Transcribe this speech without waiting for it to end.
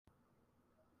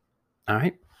All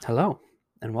right. Hello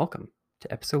and welcome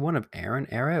to episode one of Air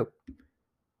in, Air Out,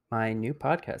 my new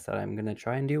podcast that I'm going to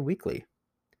try and do weekly.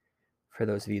 For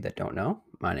those of you that don't know,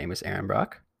 my name is Aaron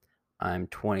Brock. I'm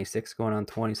 26 going on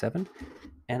 27,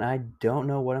 and I don't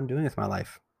know what I'm doing with my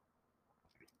life.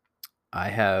 I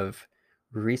have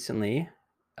recently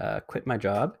quit my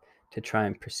job to try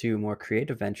and pursue more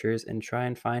creative ventures and try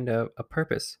and find a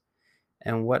purpose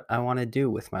and what I want to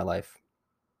do with my life.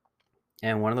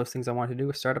 And one of those things I want to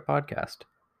do is start a podcast.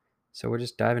 So we're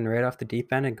just diving right off the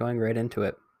deep end and going right into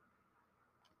it.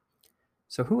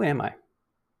 So, who am I?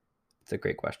 It's a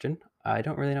great question. I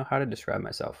don't really know how to describe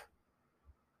myself.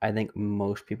 I think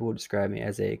most people would describe me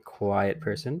as a quiet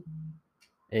person,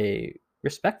 a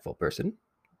respectful person,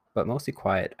 but mostly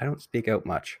quiet. I don't speak out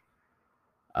much.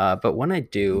 But when I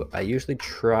do, I usually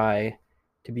try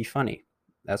to be funny.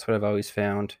 That's what I've always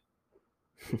found.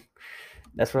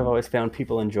 That's what I've always found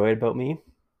people enjoyed about me.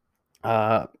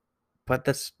 Uh, but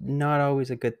that's not always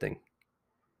a good thing.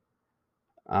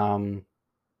 Um,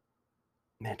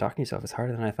 Man, talking to yourself is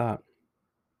harder than I thought.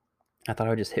 I thought I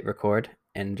would just hit record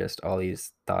and just all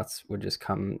these thoughts would just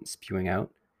come spewing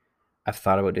out. I've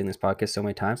thought about doing this podcast so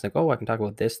many times, like, oh, I can talk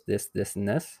about this, and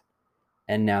this.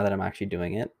 And now that I'm actually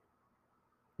doing it,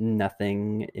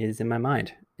 nothing is in my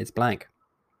mind. It's blank.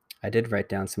 I did write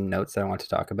down some notes that I want to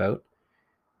talk about,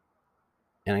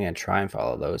 and I'm going to try and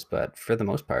follow those. But for the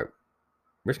most part,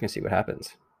 we're just going to see what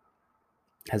happens.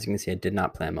 As you can see, I did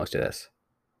not plan most of this.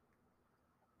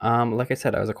 Like I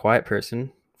said, I was a quiet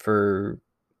person for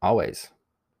always.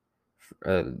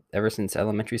 Ever since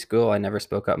elementary school, I never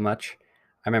spoke up much.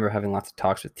 I remember having lots of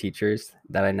talks with teachers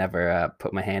that I never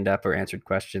put my hand up or answered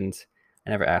questions.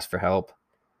 I never asked for help.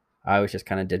 I always just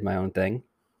kind of did my own thing.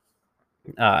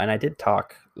 And I did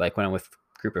talk, like when I'm with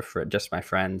a group of just my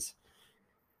friends,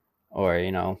 or,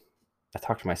 I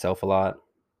talked to myself a lot,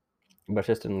 but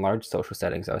just in large social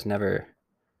settings, I was never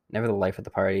the life of the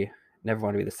party, never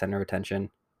wanted to be the center of attention.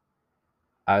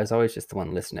 I was always just the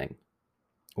one listening,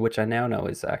 which I now know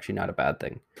is actually not a bad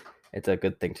thing. It's a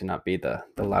good thing to not be the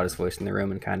loudest voice in the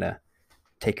room and kind of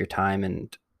take your time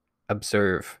and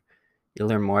observe. You'll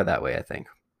learn more that way, I think.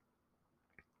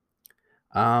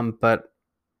 But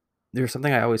there's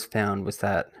something I always found was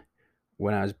that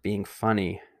when I was being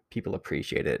funny, people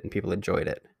appreciated it and people enjoyed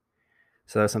it.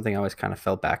 So that was something I always kind of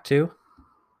fell back to.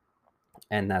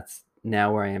 And that's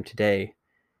now where I am today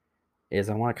is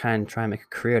I want to kind of try and make a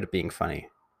career out of being funny,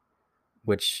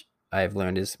 which I've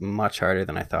learned is much harder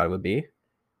than I thought it would be.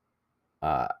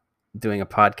 Uh, Doing a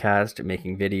podcast,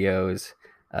 making videos,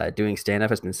 doing stand up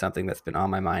has been something that's been on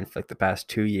my mind for like the past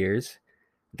 2 years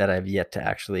that I've yet to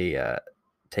actually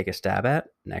take a stab at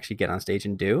and actually get on stage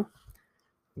and do,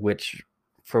 which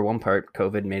for one part,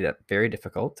 COVID made it very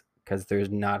difficult because there's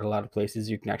not a lot of places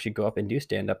you can actually go up and do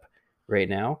stand up right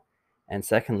now. And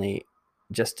secondly,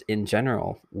 just in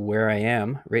general, where I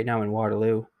am right now in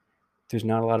Waterloo, there's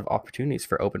not a lot of opportunities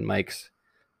for open mics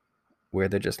where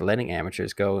they're just letting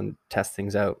amateurs go and test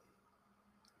things out.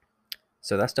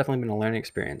 So that's definitely been a learning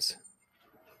experience.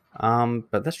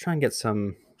 But let's try and get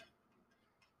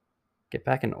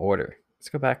back in order. Let's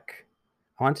go back.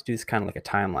 I want to do this kind of like a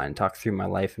timeline, talk through my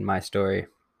life and my story.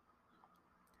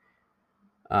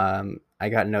 I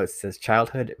got notes that says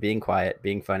childhood, being quiet,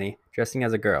 being funny, dressing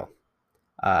as a girl.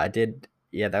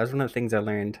 Yeah, that was one of the things I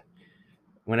learned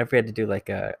whenever we had to do like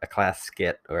a class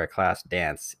skit or a class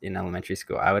dance in elementary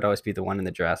school. I would always be the one in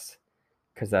the dress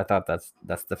because I thought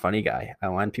that's the funny guy. I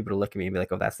wanted people to look at me and be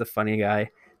like, oh, that's the funny guy.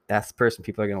 That's the person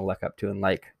people are going to look up to and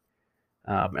like.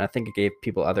 And I think it gave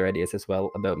people other ideas as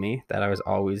well about me that I was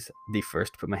always the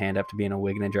first to put my hand up to be in a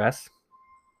wig and a dress.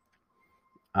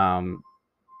 Um,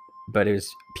 but it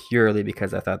was purely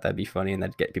because I thought that'd be funny and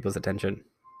that'd get people's attention.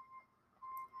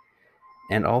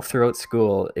 And all throughout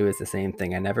school, it was the same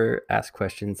thing. I never asked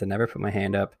questions. I never put my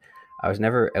hand up. I was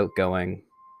never outgoing.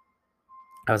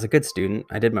 I was a good student.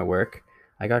 I did my work.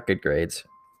 I got good grades,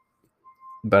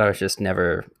 but I was just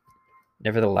never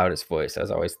the loudest voice. I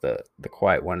was always the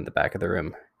quiet one in the back of the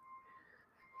room.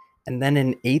 And then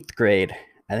in 8th grade,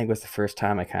 I think was the first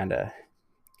time I kind of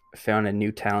found a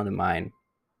new talent of mine.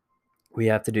 We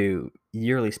have to do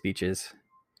yearly speeches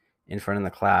in front of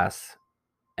the class,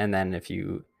 and then if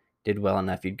you did well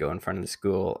enough, you'd go in front of the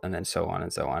school, and then so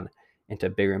on, into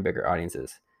bigger and bigger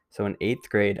audiences. So in 8th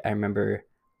grade, I remember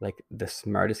like the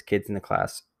smartest kids in the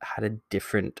class had a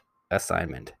different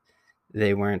assignment.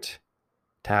 They weren't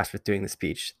tasked with doing the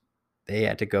speech. They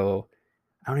had to go.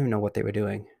 I don't even know what they were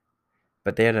doing,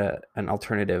 but they had an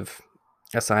alternative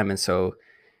assignment. So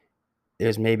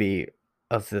there's maybe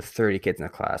of the 30 kids in the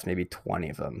class, maybe 20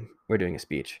 of them were doing a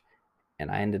speech,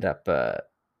 and I ended up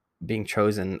being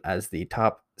chosen as the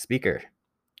top speaker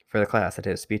for the class. I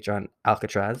did a speech on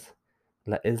Alcatraz,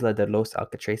 La Isla de los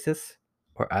Alcatraces,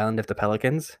 or Island of the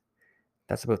Pelicans.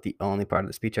 That's about the only part of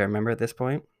the speech I remember at this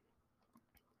point.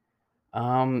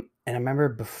 And I remember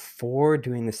before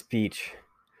doing the speech,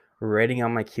 writing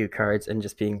on my cue cards and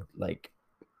just being like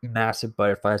massive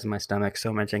butterflies in my stomach,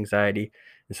 so much anxiety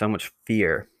and so much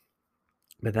fear.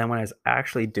 But then when I was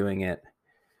actually doing it,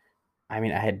 I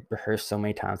mean, I had rehearsed so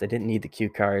many times. I didn't need the cue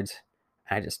cards.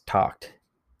 I just talked.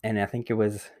 And I think it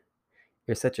was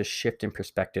such a shift in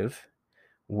perspective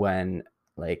when,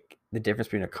 like, the difference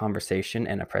between a conversation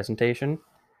and a presentation,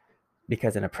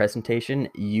 because in a presentation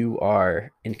you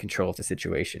are in control of the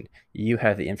situation, you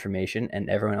have the information and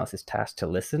everyone else is tasked to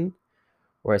listen,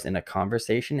 whereas in a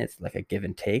conversation it's like a give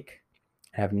and take.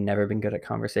 I've never been good at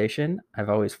conversation. I've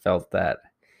always felt that,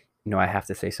 I have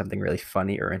to say something really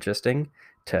funny or interesting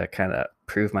to kind of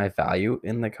prove my value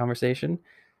in the conversation,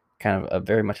 kind of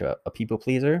very much a people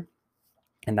pleaser.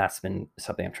 And that's been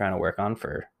something I'm trying to work on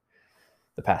for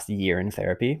the past year in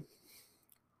therapy.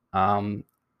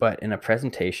 But in a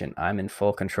presentation, I'm in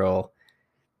full control,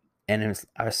 and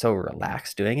I was so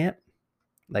relaxed doing it.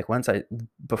 Like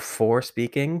before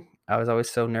speaking, I was always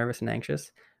so nervous and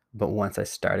anxious, but once I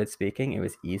started speaking, it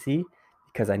was easy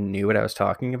because I knew what I was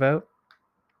talking about,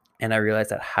 and I realized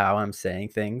that how I'm saying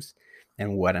things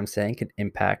and what I'm saying could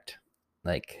impact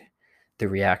like the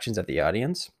reactions of the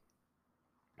audience,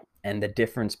 and the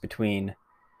difference between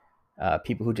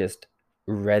people who just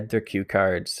read their cue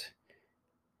cards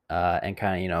and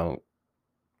kind of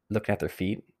looking at their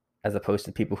feet, as opposed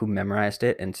to people who memorized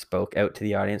it and spoke out to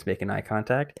the audience, making eye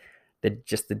contact.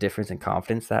 Just the difference in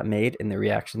confidence that made in the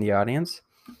reaction of the audience.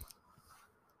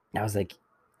 That was like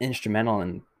instrumental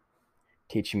in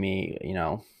teaching me,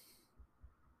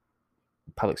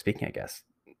 public speaking, I guess.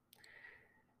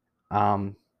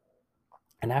 And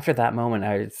after that moment,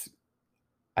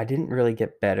 I didn't really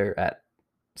get better at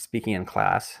speaking in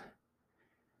class,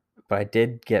 but I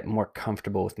did get more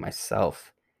comfortable with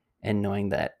myself and knowing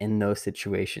that in those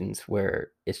situations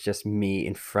where it's just me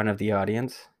in front of the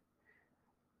audience,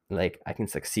 like, I can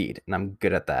succeed and I'm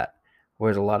good at that.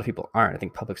 Whereas a lot of people aren't. I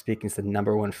think public speaking is the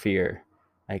number one fear,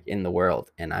 like, in the world,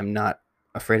 and I'm not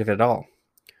afraid of it at all.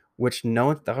 Which no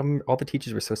one, all the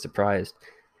teachers were so surprised.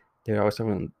 They're always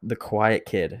talking the quiet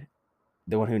kid,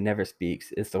 the one who never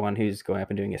speaks, is the one who's going up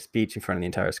and doing a speech in front of the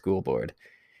entire school board,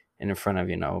 and in front of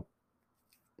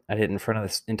I did it in front of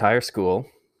this entire school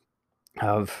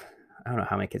of, I don't know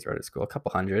how many kids were at school, a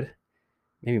couple hundred,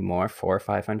 maybe more, 400 or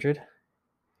 500.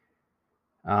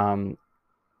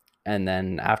 And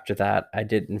then after that, I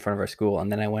did in front of our school,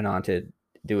 and then I went on to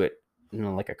do it,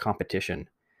 like a competition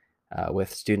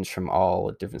with students from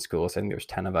all different schools. I think there was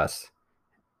 10 of us,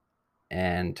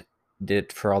 and did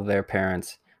it for all their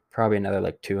parents. Probably another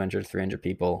like 200, 300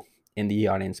 people in the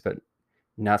audience, but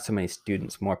not so many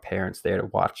students, more parents there to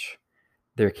watch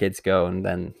their kids go, and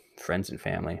then friends and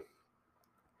family.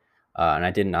 And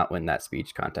I did not win that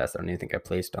speech contest. I don't even think I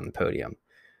placed on the podium.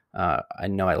 I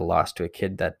know I lost to a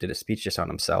kid that did a speech just on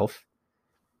himself.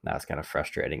 That was kind of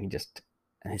frustrating.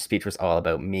 His speech was all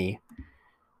about me.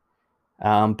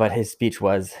 But his speech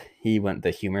he went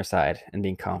the humor side and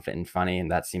being confident and funny,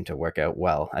 and that seemed to work out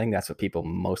well. I think that's what people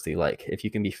mostly like. If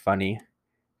you can be funny,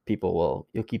 you'll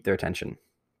keep their attention.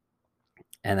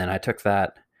 And then I took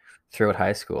that throughout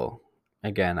high school.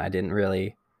 Again, I didn't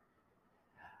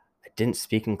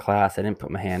speak in class. I didn't put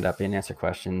my hand up. I didn't answer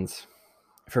questions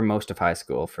for most of high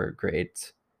school, for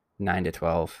grades 9 to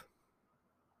 12.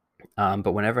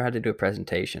 But whenever I had to do a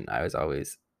presentation, I was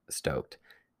always stoked.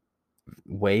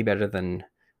 Way better than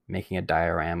making a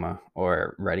diorama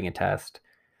or writing a test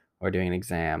or doing an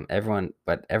exam. Everyone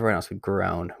else would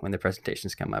groan when the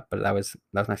presentations come up, but that was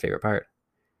my favorite part,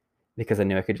 because I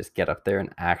knew I could just get up there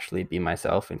and actually be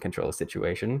myself and control the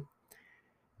situation.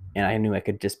 And I knew I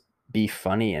could just be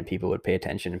funny and people would pay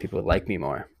attention and people would like me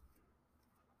more.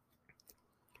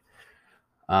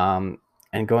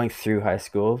 And going through high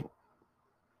school,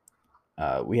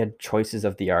 we had choices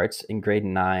of the arts. In grade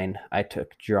 9, I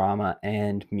took drama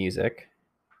and music,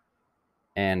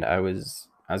 and I was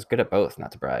good at both.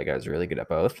 Not to brag, I was really good at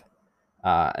both.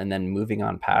 And then moving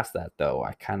on past that, though,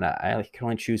 I can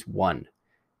only choose one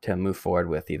to move forward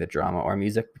with, either drama or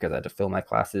music, because I had to fill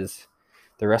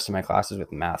the rest of my classes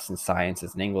with maths and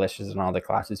sciences and Englishes and all the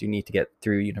classes you need to get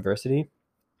through university.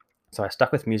 So I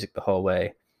stuck with music the whole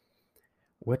way,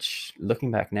 which, looking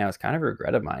back now, is kind of a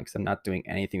regret of mine, because I'm not doing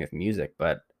anything with music.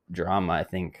 But drama, I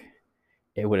think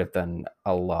it would have done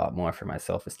a lot more for my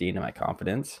self-esteem and my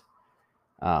confidence.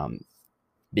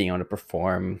 Being able to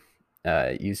perform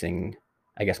using,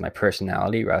 I guess, my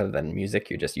personality rather than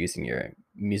music. You're just using your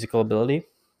musical ability.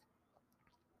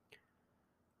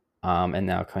 And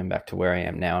now coming back to where I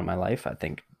am now in my life, I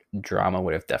think drama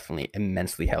would have definitely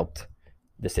immensely helped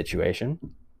the situation.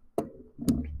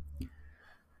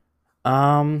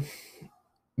 Um,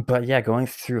 but yeah, going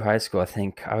through high school, I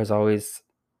think I was always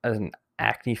an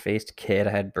acne faced kid.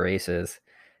 I had braces,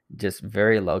 just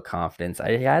very low confidence.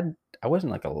 I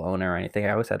wasn't like a loner or anything.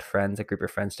 I always had friends, a group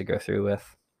of friends to go through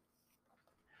with.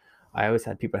 I always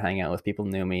had people to hang out with. People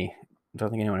knew me. I don't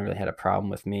think anyone really had a problem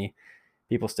with me.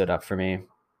 People stood up for me.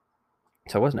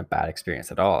 So it wasn't a bad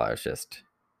experience at all. I was just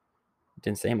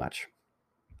didn't say much.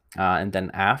 And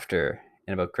then after,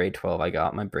 in about grade 12, I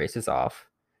got my braces off.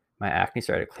 My acne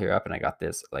started to clear up, and I got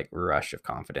this like rush of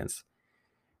confidence.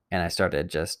 And I started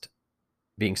just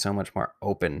being so much more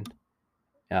open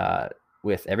uh,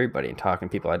 with everybody and talking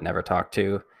to people I'd never talked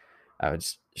to. I would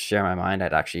just share my mind.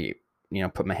 I'd actually,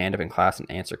 put my hand up in class and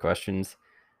answer questions.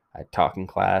 I'd talk in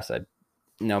class. I'd,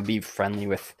 be friendly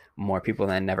with more people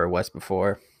than I never was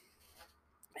before.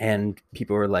 And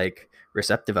people were like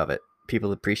receptive of it.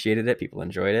 People appreciated it. People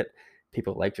enjoyed it.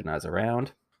 People liked when I was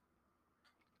around.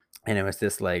 And it was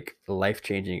this like life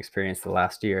changing experience the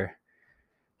last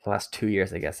 2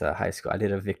 years, I guess, high school. I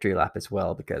did a victory lap as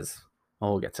well because,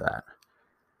 we'll get to that.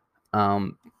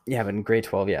 Yeah, but in grade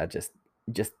 12, yeah, just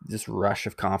this rush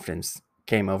of confidence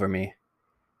came over me,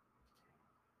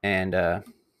 and I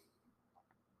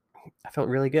felt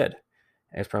really good.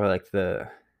 It was probably like the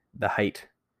height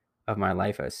of my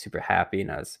life. I was super happy,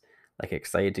 and I was like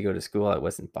excited to go to school. I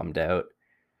wasn't bummed out.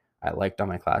 I liked all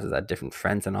my classes. I had different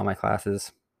friends in all my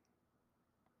classes.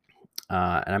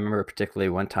 And I remember particularly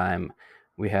one time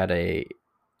we had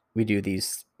we do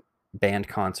these band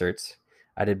concerts.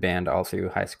 I did band all through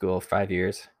high school, 5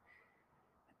 years.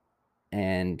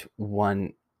 And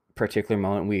one particular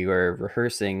moment, we were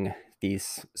rehearsing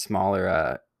these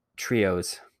smaller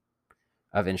trios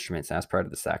of instruments as part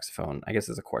of the saxophone. I guess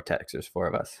it's a quartet because there's four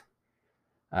of us,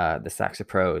 the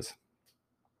saxopros.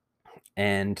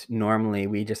 And normally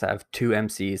we just have two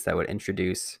MCs that would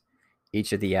introduce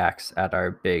each of the acts at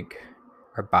our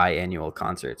biannual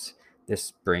concerts. This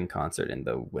spring concert and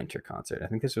the winter concert. I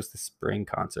think this was the spring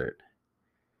concert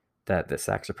that the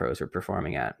saxopros were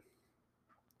performing at.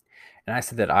 And I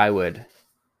said that I would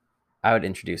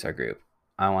introduce our group.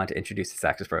 I want to introduce the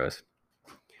saxopros.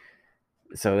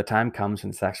 So the time comes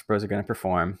when the saxopros are going to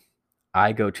perform.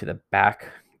 I go to the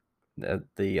back.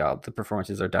 The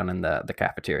performances are done in the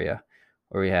cafeteria,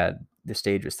 where we had the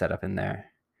stage was set up in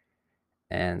there,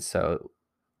 and so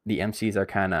the MCs are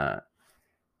kind of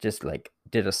just like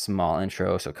did a small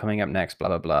intro. So coming up next, blah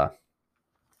blah blah,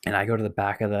 and I go to the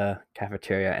back of the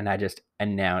cafeteria and I just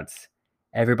announce,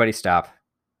 "Everybody stop!"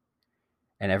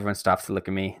 And everyone stops to look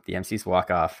at me. The MCs walk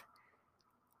off,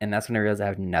 and that's when I realized I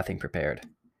have nothing prepared.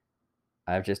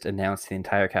 I've just announced the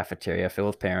entire cafeteria filled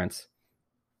with parents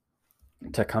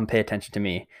to come pay attention to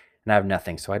me, and I have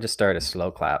nothing. So I just start a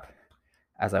slow clap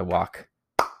as I walk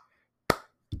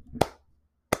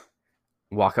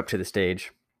up to the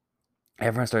stage.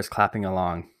 Everyone starts clapping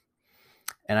along,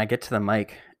 and I get to the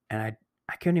mic, and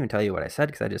I couldn't even tell you what I said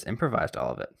because I just improvised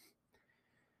all of it.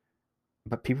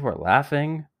 But people were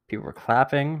laughing, people were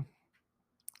clapping.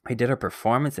 We did a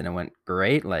performance, and it went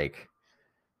great. Like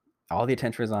all the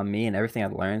attention was on me, and everything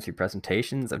I'd learned through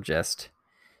presentations of just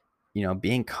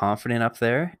being confident up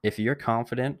there. If you're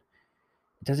confident,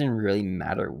 it doesn't really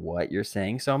matter what you're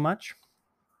saying so much.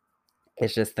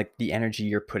 It's just like the energy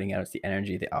you're putting out is the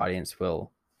energy the audience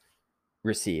will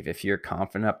receive. If you're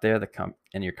confident up there,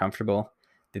 and you're comfortable,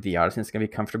 that the audience is gonna be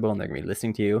comfortable and they're gonna be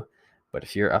listening to you. But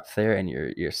if you're up there and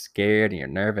you're scared and you're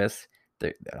nervous,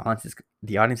 the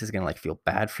audience is gonna like feel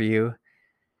bad for you,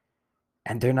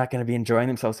 and they're not gonna be enjoying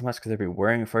themselves so much because they'll be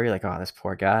worrying for you, like, oh, this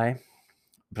poor guy.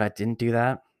 But I didn't do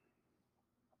that.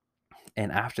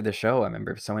 And after the show, I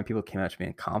remember so many people came up to me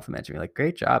and complimented me, like,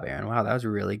 "Great job, Aaron! Wow, that was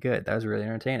really good. That was really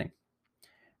entertaining."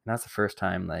 And that's the first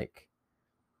time, like,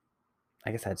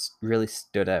 I guess that really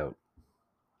stood out,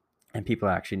 and people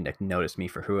actually like noticed me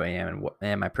for who I am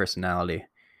and my personality,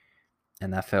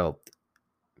 and that felt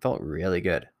really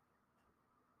good.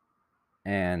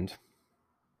 And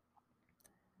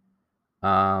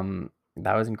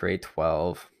that was in grade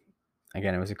 12.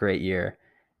 Again, it was a great year,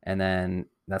 and then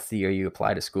that's the year you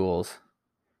apply to schools,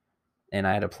 and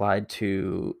I had applied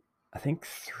to I think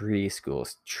 3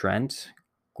 schools: Trent,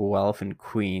 Guelph, and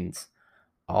Queens,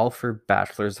 all for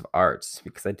bachelors of arts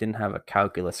because I didn't have a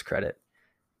calculus credit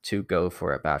to go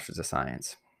for a bachelor's of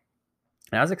science.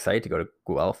 And I was excited to go to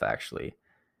Guelph actually,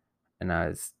 and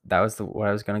that was what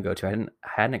I was going to go to. I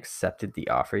hadn't accepted the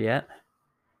offer yet.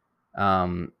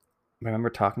 I remember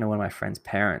talking to one of my friend's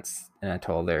parents, and I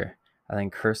told her I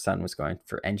think her son was going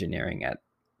for engineering at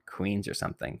Queens or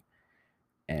something,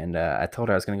 And I told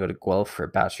her I was going to go to Guelph for a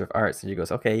Bachelor of Arts. And she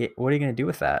goes, okay, what are you going to do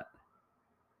with that?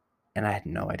 And I had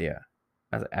no idea.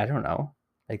 I was like, I don't know.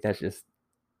 Like, that's just,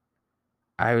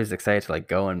 I was excited to like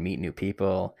go and meet new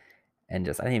people and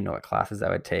just, I didn't even know what classes I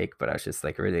would take, but I was just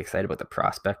like really excited about the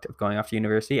prospect of going off to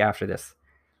university after this,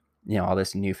 all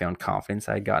this newfound confidence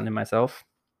I had gotten in myself.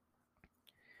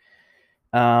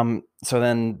 So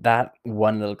then that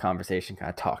one little conversation kind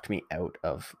of talked me out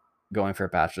of going for a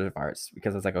Bachelor of Arts,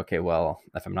 because I was like, okay, well,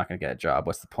 if I'm not going to get a job,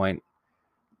 what's the point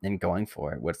in going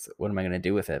for it? What am I going to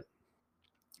do with it?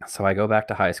 So I go back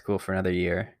to high school for another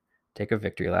year, take a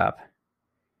victory lap,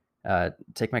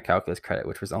 take my calculus credit,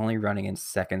 which was only running in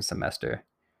second semester.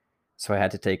 So I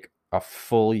had to take a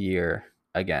full year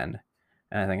again.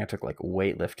 And I think I took like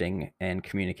weightlifting and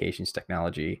communications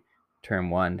technology term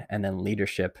one, and then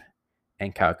leadership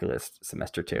and calculus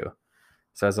semester two.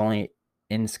 So I was only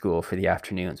in school for the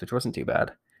afternoons, which wasn't too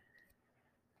bad.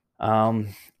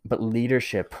 But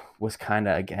leadership was kind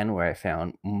of again where I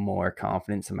found more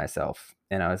confidence in myself.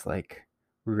 And I was like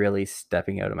really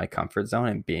stepping out of my comfort zone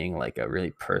and being like a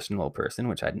really personal person,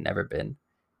 which I'd never been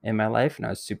in my life. And I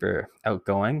was super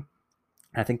outgoing.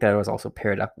 And I think that was also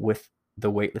paired up with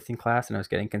the weightlifting class, and I was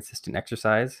getting consistent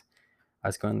exercise. I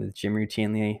was going to the gym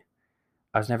routinely.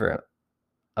 I was never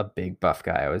a big buff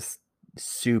guy. I was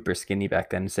super skinny back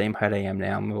then. Same height I am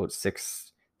now. I'm about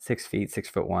 6 feet, 6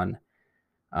 foot one.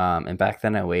 And back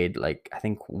then I weighed like, I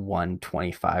think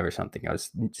 125 or something. I was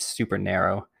super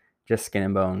narrow, just skin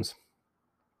and bones.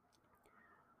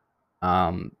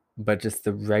 But just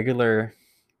the regular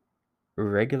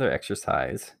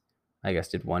exercise, I guess,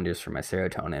 did wonders for my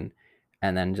serotonin.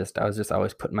 And then I was just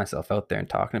always putting myself out there and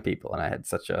talking to people. And I had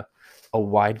such a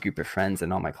wide group of friends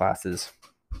in all my classes.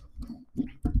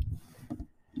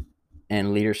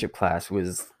 And leadership class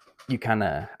was, you kind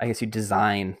of, I guess you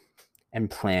design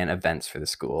and plan events for the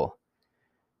school.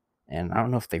 And I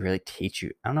don't know if they really teach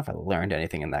you, I don't know if I learned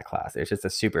anything in that class. It was just a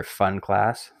super fun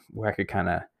class where I could kind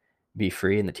of be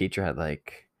free. And the teacher had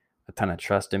like a ton of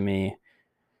trust in me.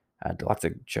 I had lots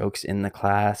of jokes in the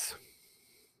class.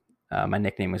 My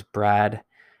nickname was Brad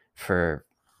for,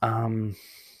 I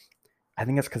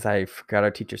think it's because I forgot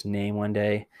our teacher's name one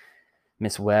day,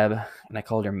 Miss Webb, and I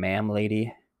called her Ma'am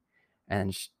Lady.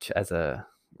 And she, as a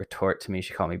retort to me,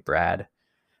 she called me Brad.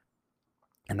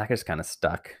 And that just kind of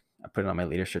stuck. I put it on my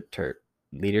leadership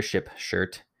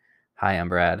shirt. Hi, I'm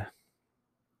Brad.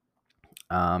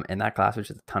 And that class was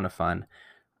just a ton of fun.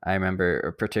 I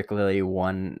remember particularly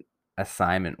one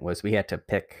assignment was we had to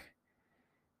pick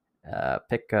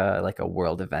like a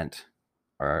world event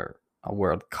or a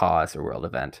world cause or world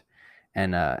event,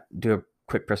 and do a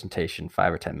quick presentation,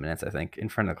 5 or 10 minutes, I think, in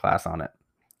front of the class on it.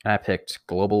 And I picked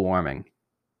global warming.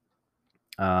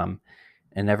 And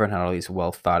everyone had all these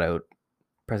well thought out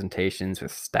presentations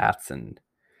with stats and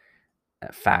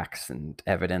facts and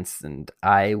evidence. And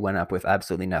I went up with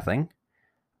absolutely nothing.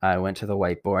 I went to the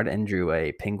whiteboard and drew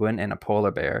a penguin and a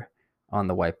polar bear on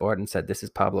the whiteboard and said, "This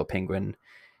is Pablo Penguin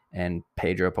and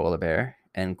Pedro Polar Bear,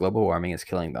 and global warming is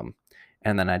killing them."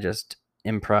 And then I just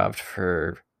improved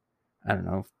for, I don't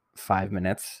know, 5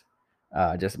 minutes,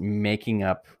 just making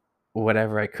up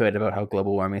whatever I could about how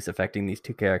global warming is affecting these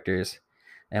two characters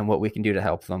and what we can do to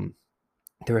help them.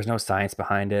 There was no science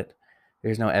behind it.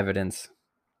 There's no evidence.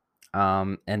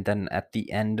 And then at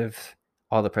the end of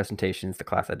all the presentations, the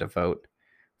class had to vote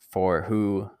for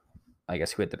who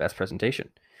had the best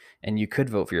presentation. And you could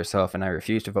vote for yourself, and I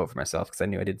refused to vote for myself because I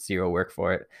knew I did zero work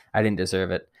for it. I didn't deserve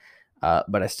it.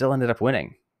 But I still ended up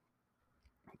winning.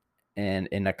 And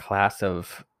in a class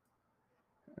of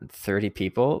 30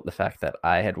 people, the fact that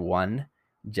I had won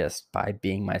just by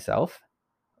being myself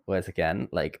was, again,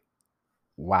 like,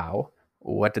 wow,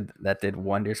 that did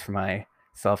wonders for my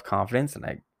self-confidence, and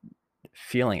I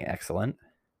feeling excellent.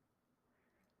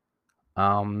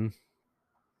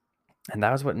 And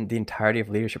that was what the entirety of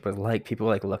leadership was like. People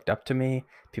like looked up to me.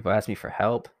 People asked me for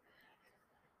help.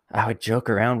 I would joke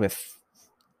around with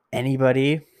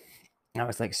anybody. I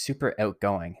was like super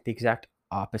outgoing, the exact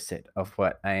opposite of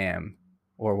what I am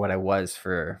or what I was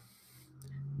for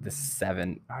the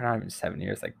not even 7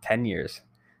 years, like 10 years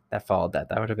that followed that.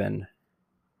 That would have been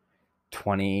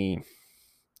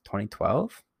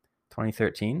 2012,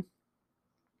 2013.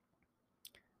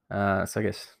 So I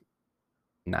guess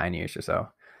 9 years or so.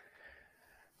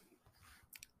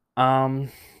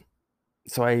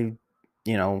 So I,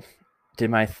 did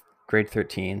my grade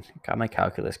 13, got my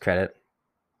calculus credit.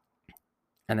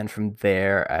 And then from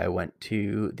there, I went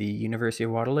to the University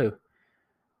of Waterloo.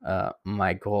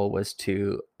 My goal was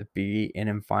to be an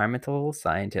environmental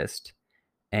scientist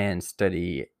and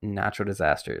study natural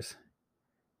disasters.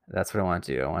 That's what I want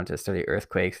to do. I want to study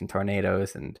earthquakes and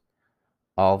tornadoes and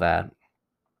all that.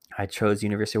 I chose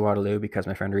University of Waterloo because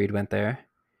my friend Reed went there.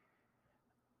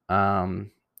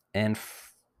 Um, and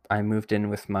I moved in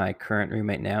with my current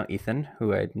roommate now, Ethan,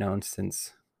 who I'd known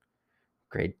since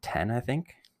grade 10, I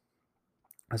think,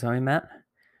 was when we met.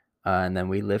 And then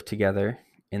we lived together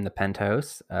in the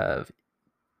penthouse of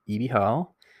EB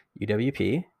Hall,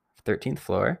 UWP, 13th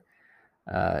floor.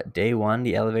 Day one,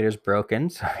 the elevator's broken,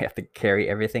 so I have to carry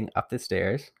everything up the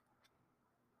stairs.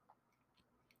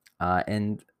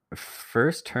 And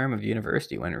first term of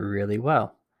university went really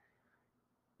well.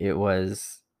 It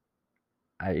was,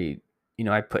 I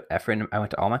put effort in. I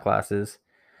went to all my classes.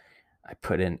 I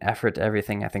put in effort to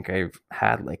everything. I think I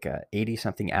had like a 80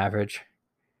 something average,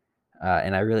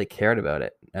 and I really cared about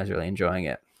it. I was really enjoying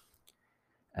it.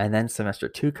 And then semester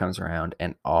two comes around,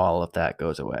 and all of that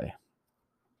goes away.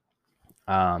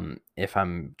 If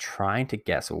I'm trying to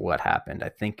guess what happened, I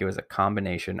think it was a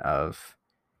combination of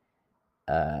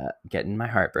getting my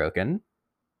heart broken,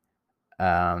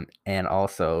 and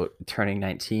also turning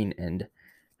 19 and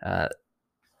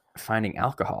finding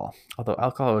alcohol. Although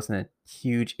alcohol wasn't a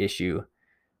huge issue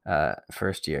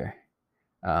first year,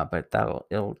 but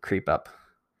it'll creep up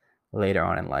later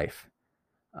on in life.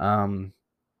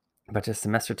 But just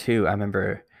semester two, I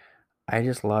remember I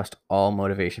just lost all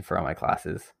motivation for all my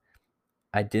classes.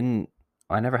 I didn't.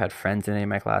 I never had friends in any of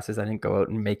my classes. I didn't go out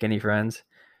and make any friends.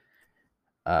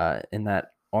 In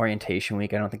that orientation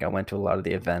week, I don't think I went to a lot of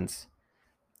the events,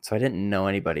 so I didn't know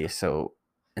anybody.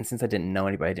 And since I didn't know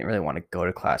anybody, I didn't really want to go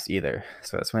to class either.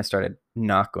 So that's when I started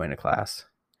not going to class.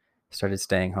 Started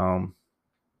staying home.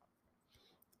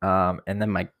 And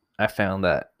then I found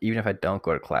that even if I don't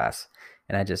go to class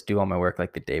and I just do all my work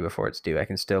like the day before it's due, I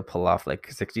can still pull off like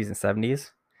 60s and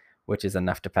 70s, which is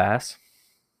enough to pass.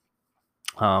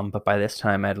 But by this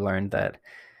time, I'd learned that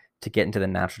to get into the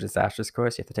natural disasters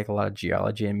course, you have to take a lot of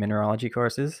geology and mineralogy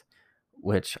courses,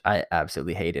 which I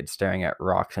absolutely hated, staring at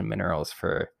rocks and minerals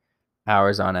for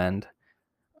hours on end.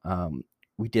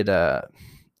 We did a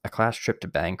class trip to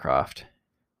Bancroft,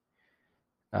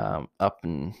 up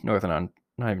in not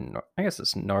even, I guess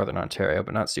it's northern Ontario,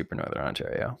 but not super northern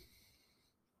Ontario.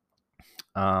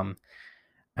 I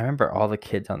remember all the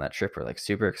kids on that trip were like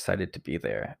super excited to be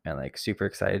there and like super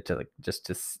excited to like just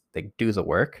to like do the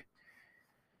work.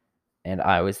 And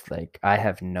I was like, I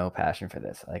have no passion for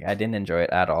this. Like, I didn't enjoy it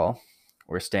at all.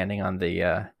 We're standing on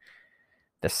the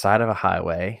side of a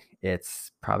highway.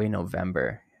 It's probably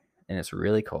November, and it's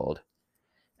really cold.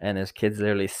 And there's kids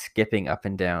literally skipping up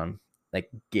and down,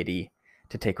 like giddy,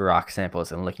 to take rock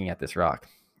samples and looking at this rock.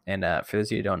 And for those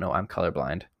of you who don't know, I'm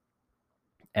colorblind,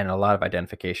 and a lot of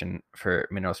identification for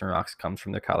minerals and rocks comes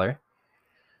from their color.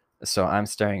 So I'm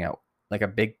staring at like a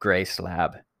big gray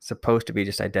slab, supposed to be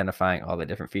just identifying all the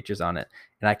different features on it,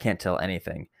 and I can't tell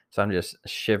anything. So I'm just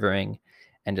shivering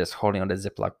and just holding on to a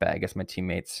Ziploc bag as my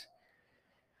teammates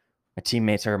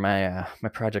or my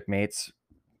project mates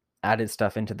added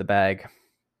stuff into the bag.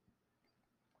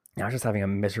 I was just having a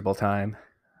miserable time.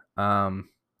 Um,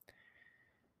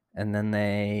 and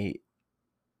then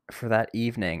for that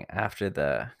evening,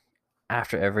 after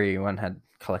everyone had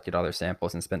collected all their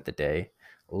samples and spent the day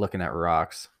looking at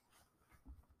rocks,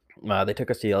 they took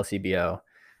us to the LCBO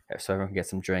so everyone could get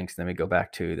some drinks. Then we go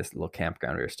back to this little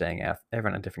campground we were staying at.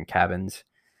 Everyone had different cabins.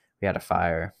 We had a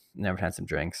fire. And everyone had some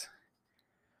drinks.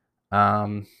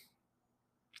 I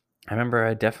remember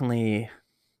when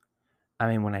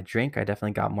I drink, I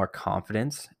definitely got more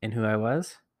confidence in who I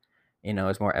was. I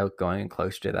was more outgoing and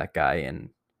closer to that guy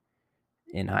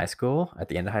in high school, at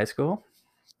the end of high school.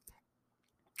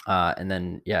 And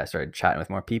then, yeah, I started chatting with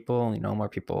more people. More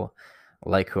people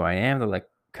like who I am. They're like,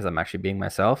 because I'm actually being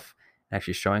myself,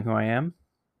 actually showing who I am.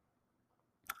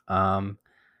 But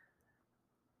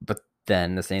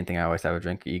then the same thing I always have a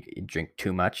drink. You drink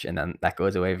too much, and then that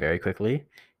goes away very quickly.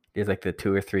 There's like the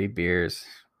 2 or 3 beers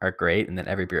are great, and then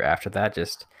every beer after that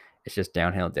it's just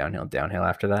downhill, downhill, downhill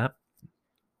after that.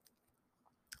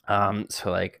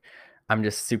 So like I'm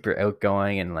just super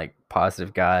outgoing and like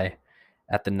positive guy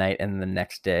at the night, and the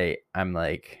next day I'm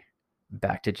like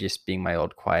back to just being my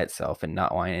old quiet self and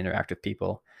not wanting to interact with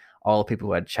people. All the people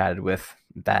who I'd chatted with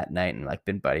that night and like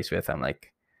been buddies with, I'm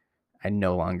like, I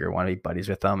no longer want to be buddies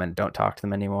with them and don't talk to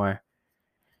them anymore.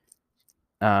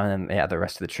 And yeah, the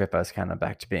rest of the trip I was kind of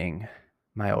back to being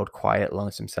my old quiet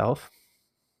lonesome self.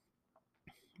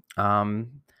 So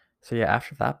yeah,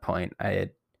 after that point I had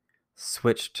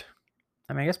switched.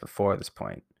 I guess before this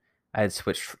point, I had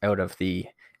switched out of the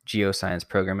geoscience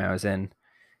program I was in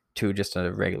to just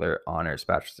a regular honors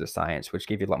bachelor's of science, which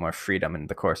gave you a lot more freedom in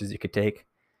the courses you could take.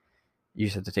 You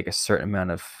just had to take a certain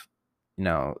amount of, you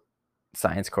know,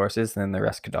 science courses, and then the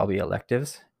rest could all be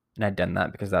electives. And I'd done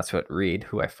that because that's what Reed,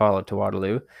 who I followed to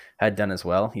Waterloo, had done as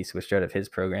well. He switched out of his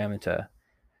program into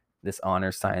this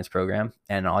honors science program,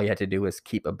 and all you had to do was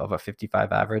keep above a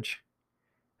 55 average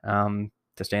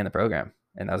to stay in the program.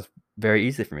 And that was very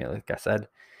easy for me. Like I said,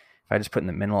 if I just put in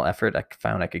the minimal effort, I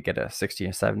found I could get a 60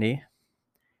 or 70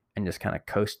 and just kind of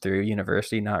coast through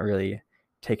university, not really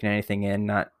taking anything in,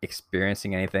 not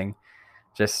experiencing anything,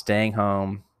 just staying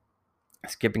home,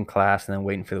 skipping class, and then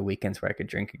waiting for the weekends where I could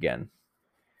drink again.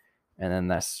 And then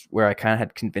that's where I kind of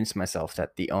had convinced myself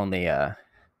that the only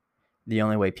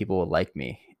way people will like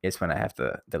me is when I have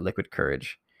the liquid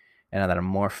courage, and that I'm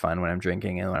more fun when I'm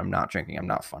drinking, and when I'm not drinking, I'm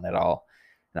not fun at all,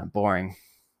 and I'm boring.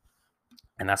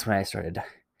 And that's when I started.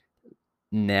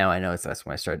 Now I know that's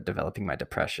when I started developing my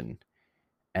depression,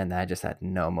 and I just had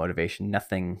no motivation.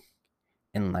 Nothing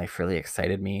in life really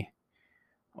excited me,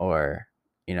 or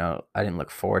I didn't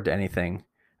look forward to anything.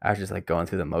 I was just like going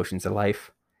through the motions of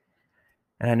life.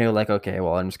 And I knew, like, okay,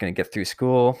 well, I'm just going to get through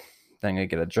school, then I'm going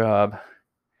to get a job,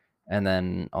 and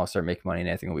then I'll start making money and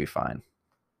everything will be fine.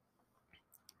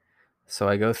 So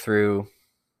I go through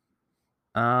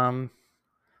 4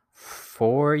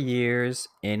 years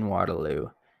in Waterloo,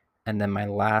 and then my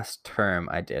last term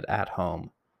I did at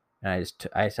home, and I just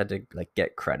had to like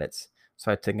get credits.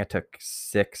 So I think I took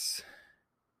six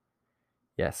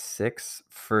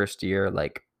first year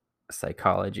like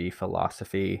psychology,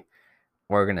 philosophy,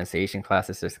 organization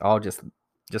classes.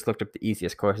 Just looked up the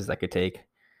easiest courses I could take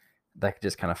that I could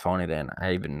just kind of phone it in.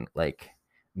 I even like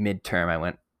midterm I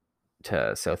went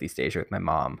to Southeast Asia with my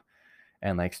mom,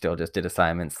 and like still just did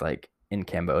assignments like in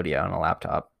Cambodia on a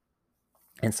laptop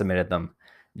and submitted them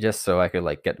just so I could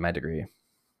like get my degree.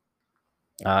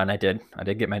 And I did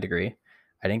get my degree.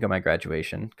 I didn't go my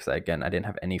graduation because I didn't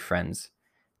have any friends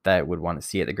that would want to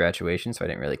see at the graduation, so I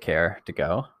didn't really care to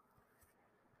go.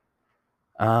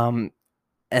 And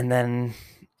then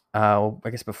I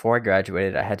guess before I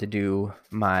graduated, I had to do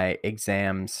my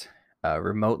exams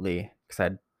remotely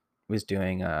because I was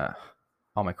doing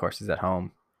all my courses at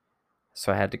home.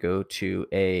 So I had to go to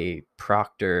a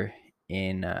proctor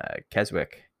in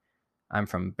Keswick. I'm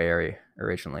from Barrie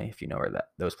originally, if you know where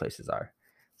those places are.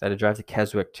 So I had to drive to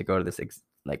Keswick to go to this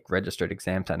like registered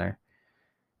exam center.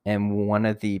 And one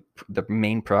of the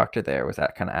main proctor there was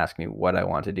that kind of asked me what I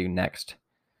want to do next.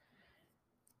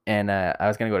 And I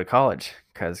was going to go to college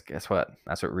because guess what?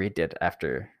 That's what Reed did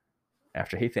after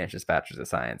he finished his bachelor's of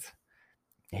science.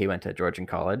 He went to Georgian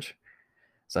College.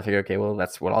 So I figured, okay, well,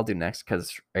 that's what I'll do next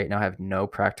because right now I have no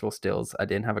practical skills. I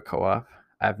didn't have a co-op.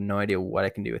 I have no idea what I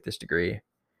can do with this degree.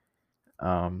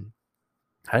 I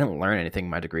didn't learn anything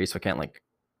in my degree, so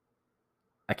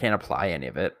I can't apply any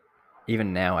of it.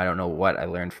 Even now, I don't know what I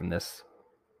learned from this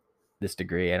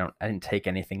degree. I didn't take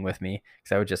anything with me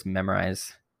because I would just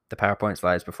memorize the PowerPoint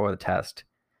slides before the test,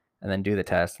 and then do the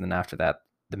test, and then after that,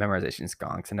 the memorization is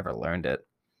gone because I never learned it.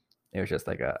 It was just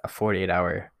like a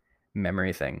 48-hour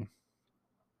memory thing.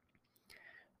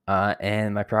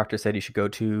 And my proctor said you should go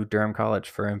to Durham College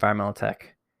for environmental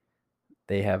tech.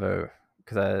 They have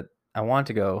because I wanted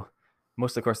to go.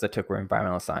 Most of the courses I took were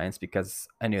environmental science because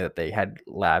I knew that they had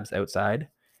labs outside,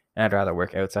 and I'd rather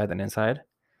work outside than inside.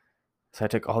 So I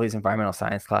took all these environmental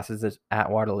science classes at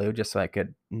Waterloo just so I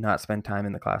could not spend time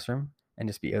in the classroom and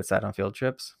just be outside on field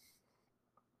trips.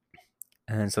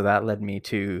 And so that led me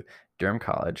to Durham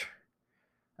College,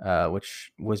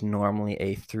 which was normally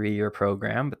a 3-year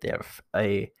program, but they have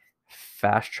a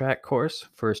fast track course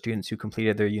for students who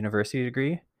completed their university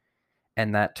degree.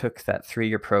 And that took that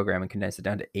 3-year program and condensed it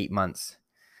down to 8 months.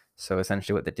 So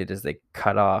essentially what they did is they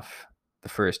cut off the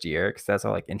first year because that's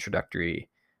all like introductory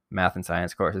math and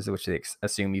science courses, which they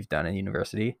assume you've done in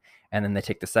university. And then they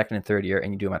take the second and third year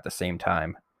and you do them at the same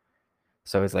time.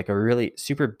 So it's like a really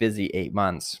super busy 8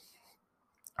 months.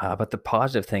 But the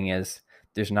positive thing is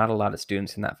there's not a lot of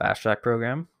students in that fast track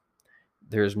program.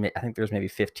 I think there's maybe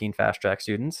 15 fast track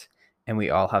students, and we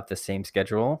all have the same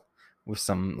schedule with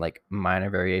some like minor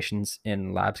variations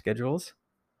in lab schedules.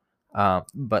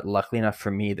 But luckily enough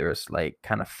for me, there's like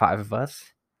kind of 5 of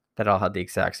us that all had the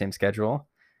exact same schedule.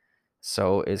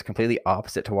 So it's completely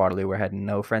opposite to Waterloo, where I had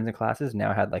no friends in classes. Now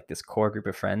I had like this core group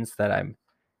of friends that I'm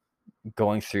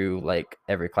going through like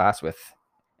every class with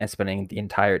and spending the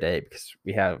entire day because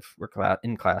we're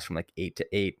in class from like 8 to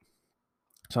 8.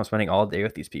 So I'm spending all day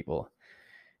with these people.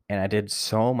 And I did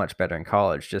so much better in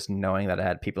college just knowing that I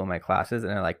had people in my classes,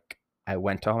 and I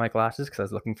went to all my classes because I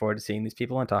was looking forward to seeing these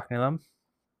people and talking to them.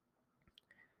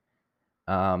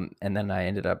 And then I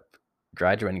ended up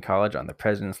graduating college on the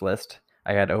president's list.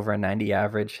 I had over a 90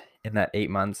 average in that 8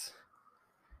 months.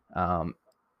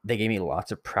 They gave me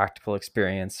lots of practical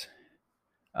experience.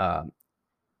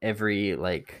 every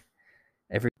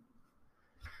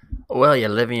well, you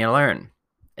live and you learn.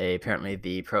 Apparently,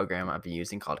 the program I've been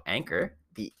using called Anchor,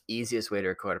 the easiest way to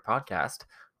record a podcast,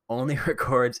 only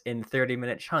records in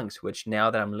 30-minute chunks, which now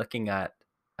that I'm looking at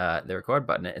the record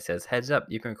button, it says, heads up,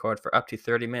 you can record for up to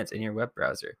 30 minutes in your web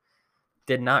browser.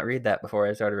 Did not read that before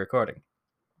I started recording.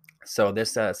 So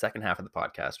this second half of the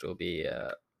podcast will be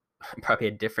probably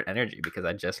a different energy because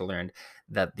I just learned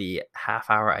that the half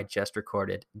hour I just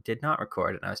recorded did not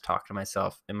record, and I was talking to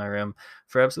myself in my room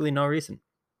for absolutely no reason.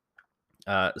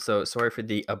 So sorry for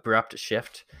the abrupt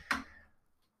shift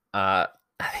at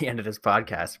the end of this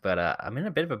podcast, but I'm in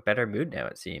a bit of a better mood now,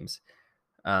 it seems.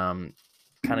 Kind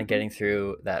of getting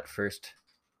through that first.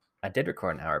 I did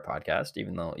record an hour podcast,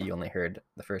 even though you only heard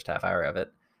the first half hour of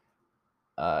it.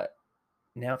 Now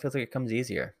it feels like it comes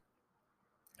easier.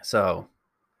 So,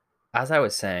 as I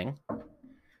was saying,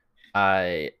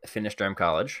 I finished Durham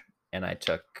College, and I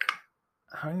don't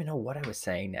even know what I was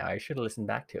saying now. I should have listened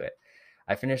back to it.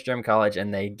 I finished Durham College,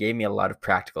 and they gave me a lot of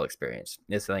practical experience.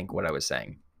 Is I think what I was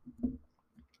saying.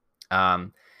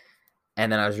 And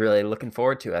then I was really looking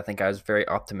forward to it. I think I was very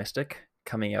optimistic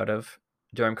coming out of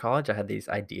Durham College. I had these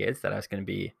ideas that I was going to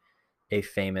be a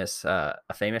famous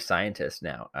scientist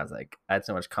now. I had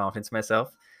so much confidence in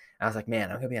myself. I was like, man,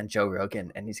 I'm going to be on Joe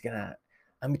Rogan, and I'm going to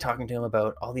be talking to him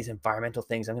about all these environmental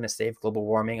things. I'm going to save global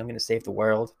warming. I'm going to save the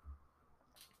world.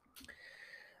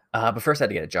 But first I had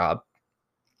to get a job,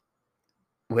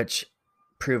 which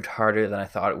proved harder than I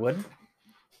thought it would.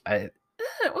 I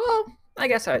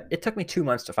guess it took me 2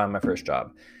 months to find my first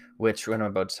job, which when I'm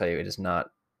about to tell you, it is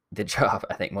not the job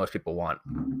I think most people want.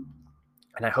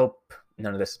 And I hope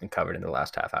none of this has been covered in the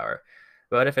last half hour.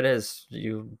 But if it is,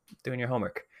 you doing your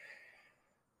homework.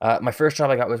 My first job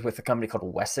I got was with a company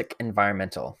called Wessex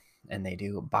Environmental, and they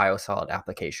do biosolid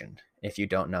application. If you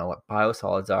don't know what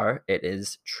biosolids are, it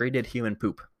is treated human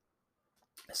poop.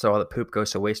 So all the poop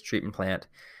goes to a waste treatment plant.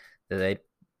 They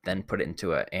then put it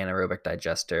into an anaerobic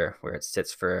digester where it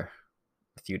sits for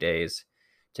a few days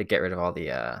to get rid of all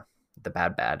the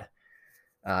bad.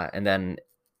 And then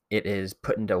it is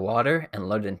put into water and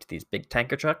loaded into these big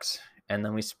tanker trucks, and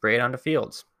then we spray it onto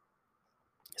fields.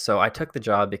 So I took the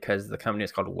job because the company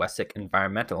is called Wessex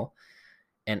Environmental,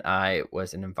 and I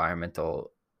was an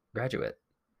environmental graduate.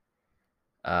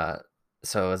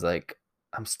 So I was like,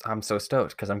 I'm so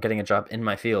stoked because I'm getting a job in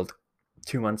my field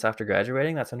 2 months after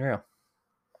graduating. That's unreal.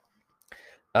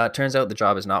 Turns out the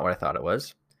job is not what I thought it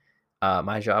was.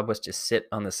 My job was to sit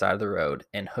on the side of the road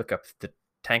and hook up the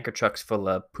tanker trucks full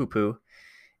of poo-poo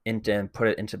and put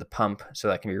it into the pump so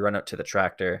that can be run out to the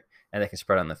tractor and they can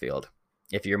spread on the field.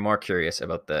 If you're more curious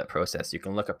about the process, you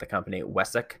can look up the company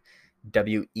Wessuck,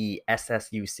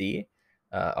 WESSUC,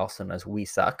 also known as We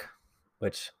Suck,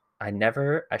 which I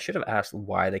should have asked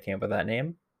why they came up with that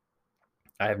name.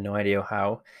 I have no idea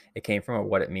how it came from or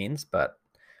what it means, but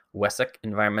Wessex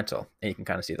Environmental, and you can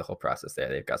kind of see the whole process there.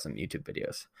 They've got some YouTube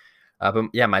videos. But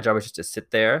yeah, my job was just to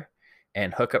sit there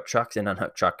and hook up trucks and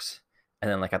unhook trucks,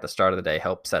 and then like at the start of the day,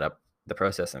 help set up the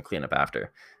process and clean up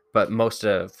after. But most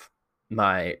of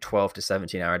my 12 to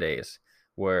 17-hour days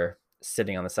were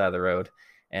sitting on the side of the road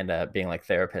and being like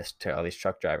therapist to all these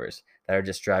truck drivers that are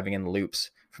just driving in loops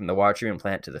from the water treatment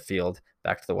plant to the field,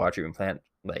 back to the water treatment plant.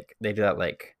 Like they do that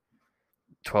like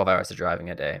 12 hours of driving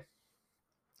a day.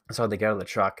 So they get out of the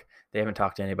truck, they haven't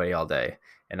talked to anybody all day,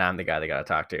 and I'm the guy they got to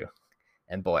talk to.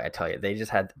 And boy, I tell you, they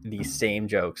just had these same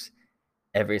jokes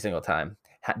every single time.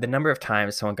 The number of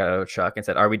times someone got out of a truck and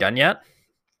said, "Are we done yet?"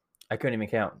 I couldn't even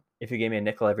count. If you gave me a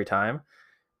nickel every time,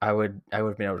 I would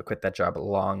have been able to quit that job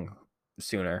long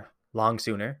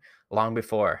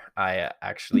before I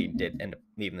actually did end up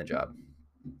leaving the job.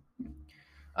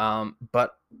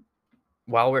 But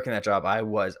while working that job, I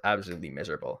was absolutely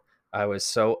miserable. I was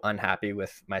so unhappy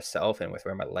with myself and with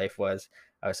where my life was.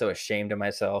 I was so ashamed of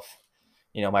myself.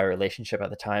 You know, my relationship at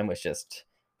the time was just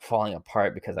falling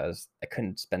apart because I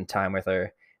couldn't spend time with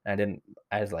her. And I didn't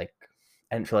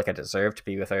feel like I deserved to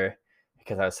be with her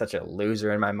because I was such a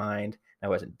loser in my mind. I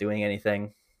wasn't doing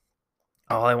anything.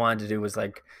 All I wanted to do was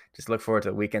like just look forward to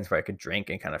the weekends where I could drink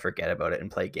and kind of forget about it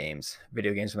and play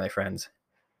video games with my friends.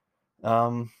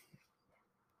 And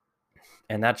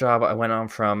that job I went on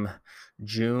from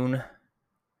June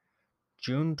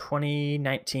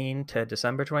 2019 to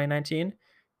December 2019,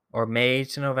 or May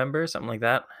to November, something like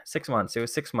that. 6 months. It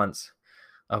was 6 months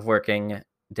of working.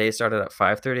 Day started at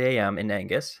 5:30 a.m. in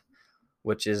Angus,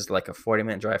 which is like a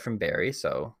 40-minute drive from Barrie.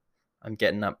 So I'm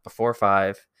getting up before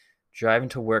 5, driving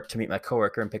to work to meet my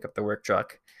coworker and pick up the work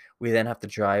truck. We then have to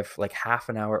drive like half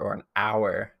an hour or an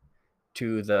hour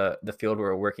to the field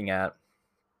we're working at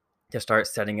to start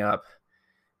setting up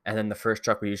And then the first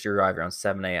truck would usually arrive around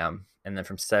 7 a.m. And then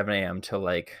from 7 a.m. till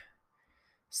like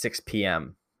 6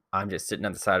 p.m., I'm just sitting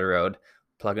on the side of the road,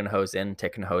 plugging the hose in,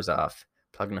 taking the hose off,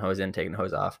 plugging the hose in, taking the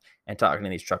hose off, and talking to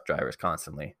these truck drivers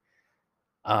constantly.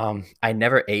 I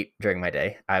never ate during my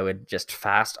day. I would just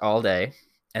fast all day.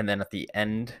 And then at the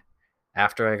end,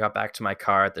 after I got back to my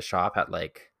car at the shop at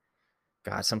like,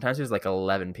 God, sometimes it was like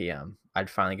 11 p.m., I'd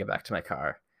finally get back to my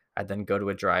car. I'd then go to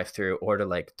a drive through, order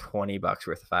like $20 worth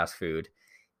of fast food,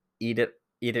 eat it,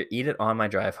 either eat it on my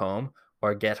drive home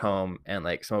or get home and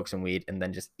like smoke some weed and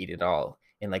then just eat it all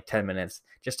in like 10 minutes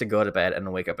just to go to bed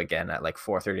and wake up again at like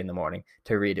 4:30 in the morning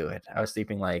to redo it. I was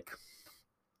sleeping like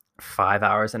 5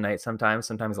 hours a night sometimes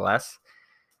less.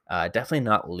 Definitely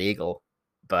not legal,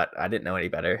 but I didn't know any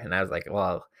better. And I was like,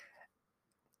 well,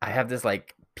 I have this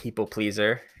like people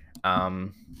pleaser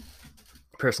um,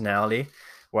 personality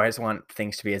where I just want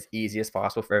things to be as easy as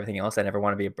possible for everything else. I never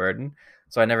want to be a burden.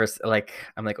 So I never like,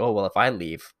 I'm like, oh, well, if I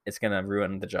leave, it's going to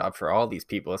ruin the job for all these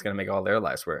people. It's going to make all their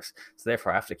lives worse. So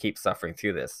therefore, I have to keep suffering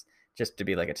through this just to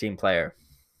be like a team player,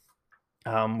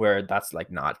 where that's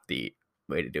like not the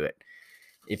way to do it.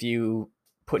 If you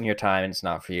put in your time and it's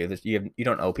not for you, you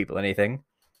don't owe people anything.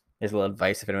 There's a little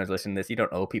advice if anyone's listening to this. You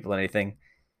don't owe people anything.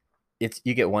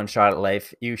 You get one shot at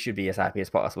life. You should be as happy as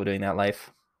possible doing that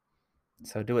life.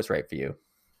 So do what's right for you.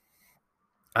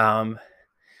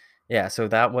 Yeah, so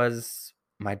that was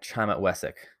my time at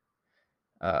Wessex.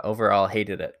 Overall,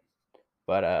 hated it,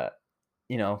 but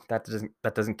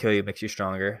that doesn't kill you, it makes you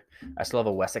stronger. I still have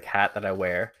a Wessex hat that I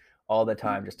wear all the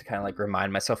time just to kind of like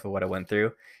remind myself of what I went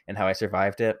through and how I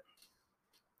survived it.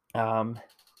 Um,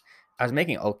 I was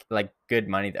making like good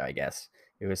money though. I guess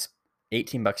it was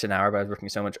 $18 an hour, but I was working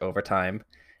so much overtime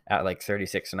at like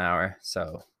 36 an hour.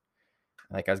 So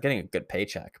like I was getting a good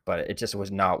paycheck, but it just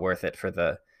was not worth it for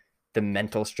the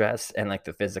mental stress and like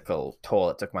the physical toll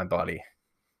it took my body.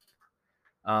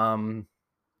 Um,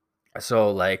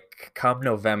 so like come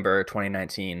November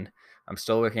 2019, I'm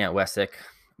still working at Wessex,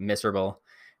 miserable,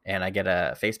 and I get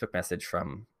a Facebook message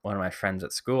from one of my friends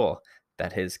at school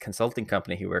that his consulting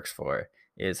company he works for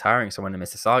is hiring someone in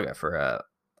Mississauga for a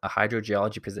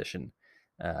hydrogeology position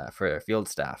for field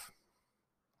staff.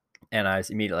 And I was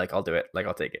immediately like, I'll do it. Like,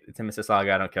 I'll take it. It's in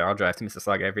Mississauga. I don't care. I'll drive to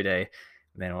Mississauga every day.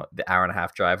 And then the hour and a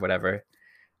half drive, whatever.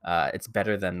 It's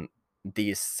better than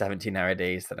these 17-hour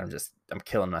days that I'm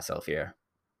killing myself here.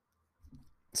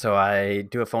 So I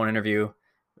do a phone interview.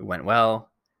 It went well.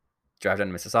 Drive down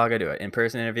to Mississauga, do an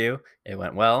in-person interview. It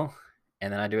went well.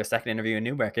 And then I do a second interview in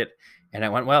Newmarket, and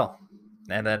it went well.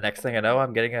 And then next thing I know, I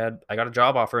got a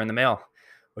job offer in the mail,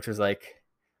 which was like,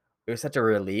 it was such a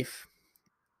relief.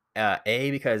 A,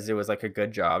 because it was like a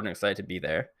good job and I'm excited to be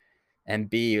there. And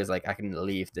B, it was like, I can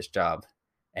leave this job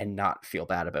and not feel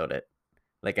bad about it.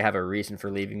 Like I have a reason for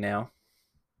leaving now.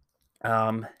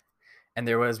 Um, and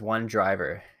there was one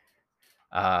driver.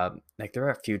 Like there were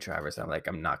a few drivers.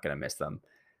 I'm not gonna miss them.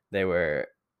 They're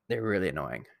really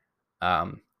annoying.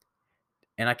 Um,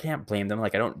 and I can't blame them.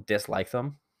 Like I don't dislike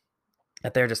them.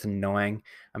 That they're just annoying.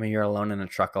 I mean, you're alone in a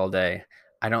truck all day.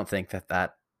 I don't think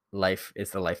that life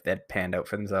is the life that panned out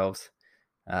for themselves.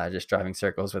 Just driving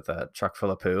circles with a truck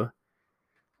full of poo.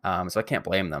 So I can't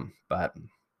blame them. But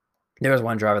there was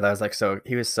one driver that was like,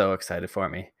 he was so excited for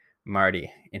me,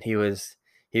 Marty, and he was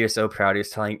so proud.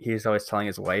 He was always telling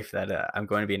his wife that I'm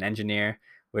going to be an engineer,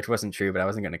 which wasn't true, but I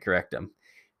wasn't going to correct him.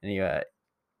 And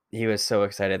he was so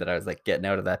excited that I was like getting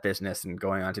out of that business and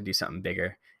going on to do something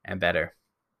bigger and better.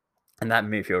 And that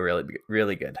made me feel really,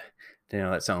 really good to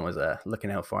know that someone was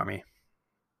looking out for me.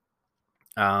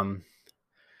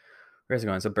 Where's it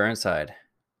going? So Burnside,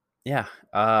 yeah.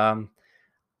 I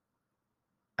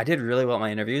did really well at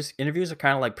my interviews. Interviews are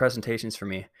kind of like presentations for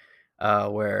me,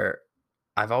 where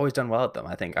I've always done well at them.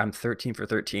 I think I'm 13 for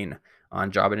 13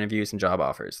 on job interviews and job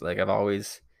offers. Like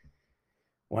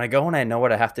when I go and I know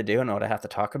what I have to do and know what I have to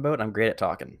talk about, I'm great at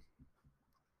talking.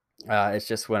 It's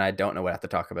just when I don't know what I have to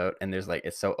talk about and there's like,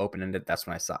 it's so open-ended, that's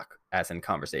when I suck, as in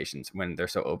conversations. When they're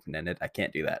so open-ended, I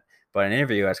can't do that. But in an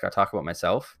interview, I just got to talk about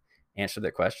myself, answer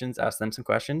their questions, ask them some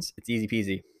questions. It's easy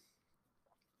peasy.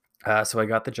 So I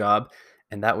got the job,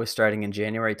 and that was starting in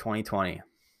January 2020.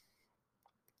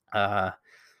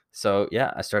 So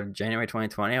yeah, I started January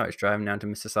 2020. I was driving down to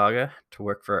Mississauga to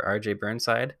work for RJ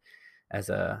Burnside as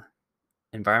a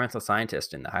environmental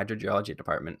scientist in the hydrogeology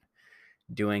department,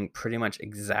 doing pretty much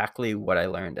exactly what I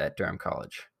learned at Durham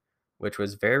College, which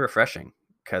was very refreshing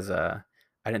because I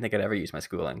didn't think I'd ever use my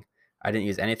schooling. I didn't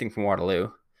use anything from Waterloo.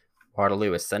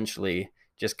 Waterloo essentially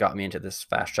just got me into this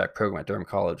fast track program at Durham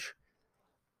College.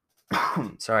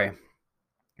 Sorry, I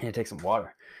need to take some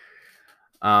water.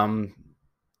 Um,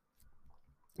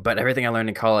 But everything I learned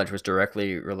in college was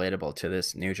directly relatable to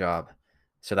this new job.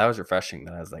 So that was refreshing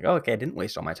that I was like, oh, okay, I didn't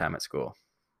waste all my time at school.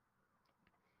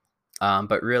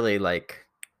 But really, like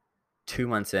 2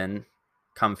 months in,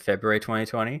 come February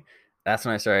 2020, that's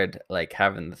when I started like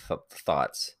having the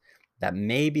thoughts that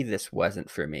maybe this wasn't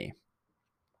for me.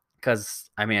 Because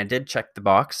I mean, I did check the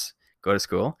box, go to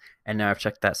school, and now I've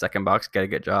checked that second box, get a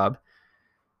good job.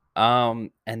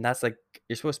 And that's like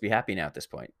you're supposed to be happy now at this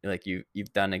point. Like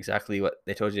you've done exactly what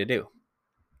they told you to do.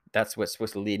 That's what's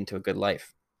supposed to lead into a good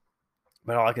life.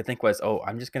 But all I could think was, oh,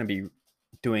 I'm just gonna be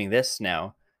doing this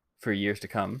now for years to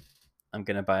come. I'm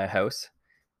gonna buy a house,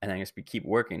 and I'm just be keep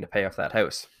working to pay off that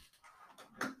house.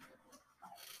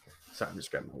 Sorry, I'm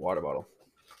just grabbing a water bottle.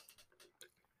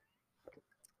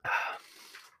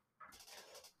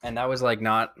 And that was like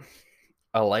not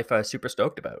a life I was super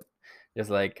stoked about. It's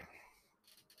like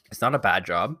it's not a bad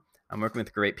job. I'm working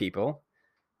with great people.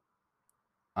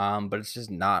 But it's just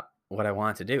not what I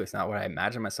wanted to do. It's not what I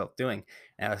imagined myself doing.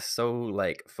 And I was so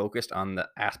like focused on the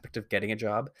aspect of getting a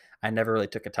job. I never really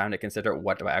took a time to consider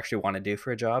what do I actually want to do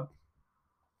for a job.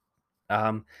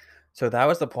 Um, so that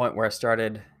was the point where I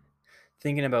started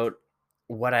thinking about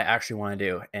what I actually want to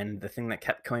do. And the thing that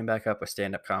kept coming back up was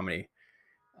stand-up comedy.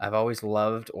 I've always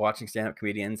loved watching stand-up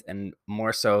comedians, and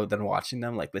more so than watching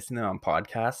them, like listening to them on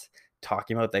podcasts,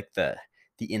 talking about like the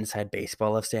inside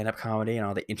baseball of stand-up comedy and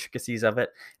all the intricacies of it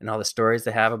and all the stories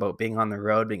they have about being on the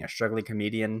road, being a struggling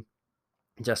comedian,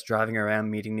 just driving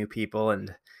around, meeting new people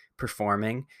and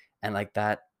performing. And like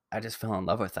that, I just fell in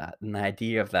love with that. And the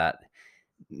idea of that,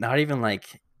 not even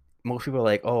like most people are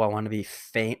like, oh, I want to be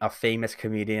a famous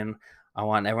comedian. I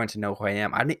want everyone to know who I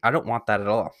am. I don't want that at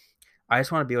all. I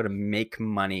just want to be able to make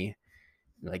money,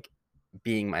 like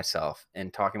being myself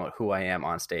and talking about who I am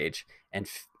on stage, and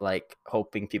like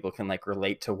hoping people can like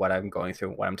relate to what I'm going through,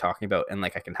 what I'm talking about, and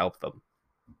like I can help them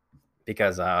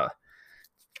because I've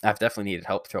definitely needed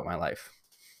help throughout my life.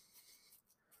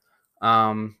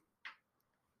 Um,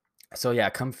 so yeah,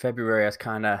 come February, I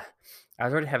was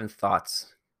already having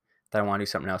thoughts that I want to do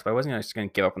something else, but I wasn't just going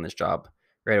to give up on this job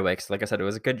right away because, like I said, it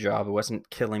was a good job. It wasn't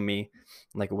killing me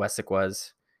like Wessick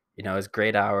was. You know, it was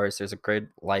great hours. There's a great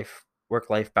work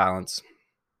life balance.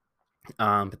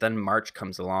 But then March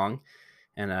comes along,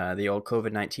 and the old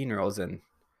COVID-19 rolls in,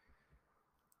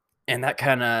 and that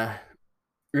kind of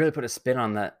really put a spin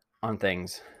on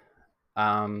things.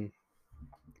 Um,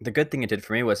 the good thing it did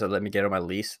for me was it let me get on my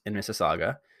lease in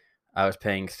Mississauga. I was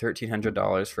paying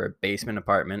 $1,300 for a basement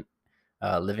apartment,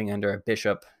 living under a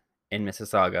bishop in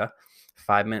Mississauga,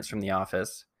 5 minutes from the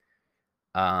office.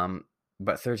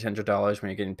 But $1,300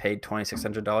 when you're getting paid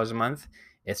 $2,600 a month,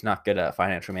 it's not good at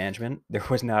financial management. There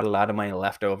was not a lot of money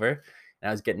left over, and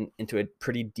I was getting into a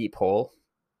pretty deep hole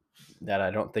that I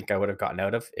don't think I would have gotten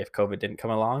out of if COVID didn't come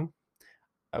along.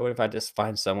 I would have had to just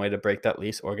find some way to break that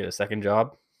lease or get a second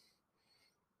job.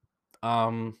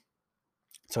 Um,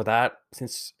 so that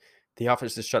since the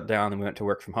office is shut down and we went to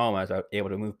work from home, I was able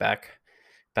to move back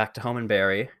to home in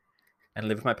Barrie and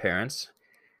live with my parents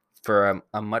for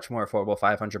a much more affordable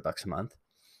 $500 a month.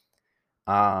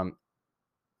 Um,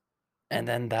 and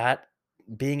then that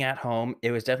being at home,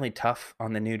 it was definitely tough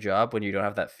on the new job when you don't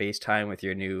have that FaceTime with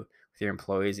your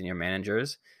employees and your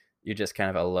managers. You're just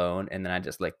kind of alone. And then I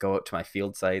just like go out to my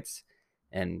field sites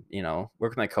and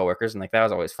work with my coworkers, and like that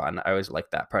was always fun. I always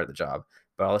liked that part of the job.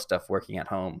 But all the stuff working at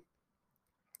home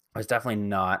was definitely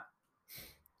not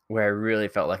where I really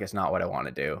felt like it's not what I want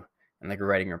to do. And like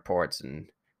writing reports and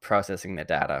processing the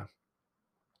data.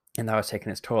 And that was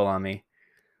taking its toll on me.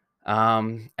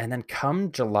 And then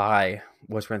come July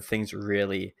was when things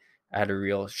really had a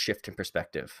real shift in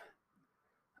perspective.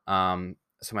 So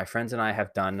my friends and I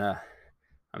have done, I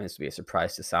mean, this will be a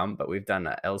surprise to some, but we've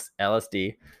done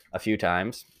LSD a few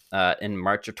times. In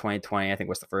March of 2020, I think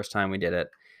was the first time we did it.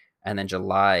 And then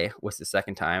July was the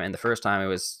second time. And the first time it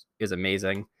was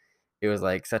amazing. It was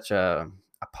like such a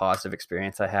positive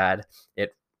experience I had.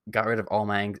 It got rid of all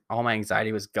my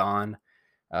anxiety was gone.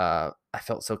 I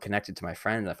felt so connected to my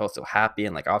friends. I felt so happy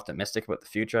and like optimistic about the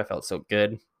future. I felt so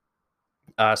good.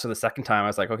 So the second time I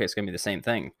was like, okay, it's gonna be the same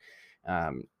thing.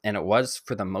 And it was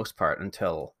for the most part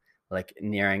until like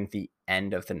nearing the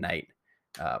end of the night.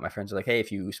 My friends were like, hey,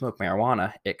 if you smoke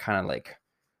marijuana, it kind of like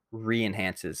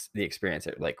re-enhances the experience.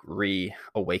 It like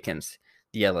reawakens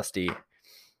the LSD.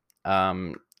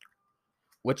 Um,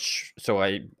 which so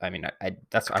I mean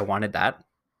I wanted that.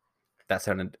 That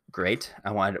sounded great.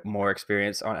 I wanted more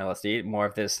experience on LSD, more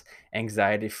of this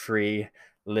anxiety-free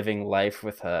living life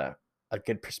with a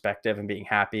good perspective and being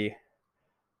happy.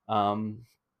 Um,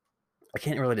 I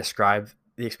can't really describe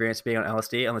the experience of being on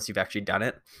LSD unless you've actually done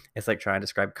it. It's like trying to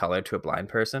describe color to a blind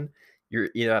person. you're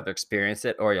either have to experience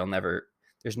it or you'll never.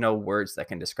 There's no words that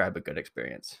can describe a good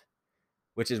experience,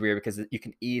 which is weird because you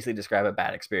can easily describe a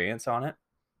bad experience on it.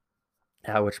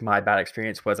 Which my bad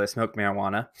experience was I smoked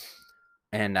marijuana,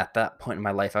 and at that point in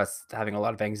my life, I was having a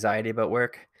lot of anxiety about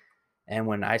work. And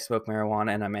when I smoke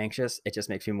marijuana and I'm anxious, it just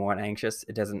makes me more anxious.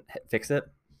 It doesn't fix it.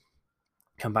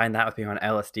 Combine that with being on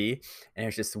LSD, and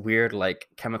it's just weird, like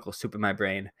chemical soup in my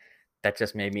brain that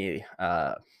just made me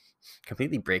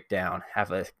completely break down. Have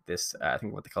this, I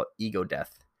think what they call ego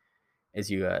death, is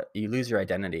you lose your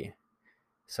identity.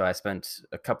 So I spent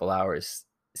a couple hours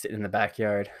sitting in the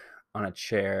backyard on a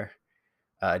chair,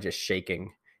 just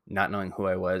shaking, not knowing who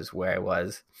I was, where I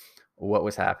was, what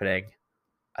was happening.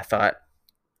 I thought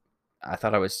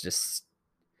I was just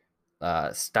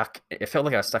stuck. It felt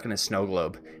like I was stuck in a snow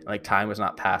globe. Like time was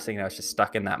not passing, and I was just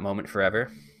stuck in that moment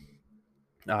forever.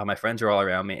 My friends were all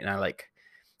around me, and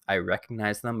I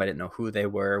recognized them, but I didn't know who they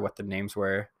were, what the names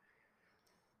were.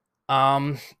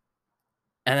 Um,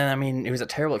 and then I mean, it was a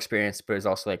terrible experience, but it was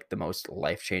also like the most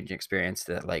life changing experience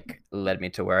that like led me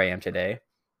to where I am today.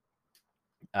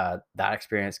 That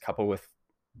experience, coupled with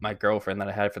my girlfriend that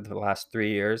I had for the last 3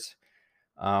 years,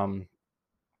 um,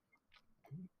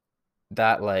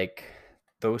 that like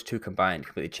those two combined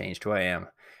completely changed who I am.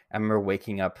 I remember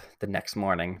waking up the next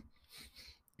morning,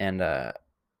 and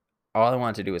all I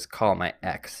wanted to do was call my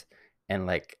ex and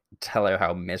like tell her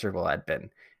how miserable I'd been,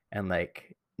 and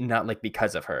like not like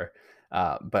because of her,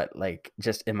 but like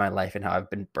just in my life and how I've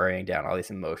been burying down all these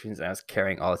emotions, and I was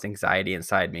carrying all this anxiety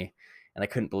inside me, and I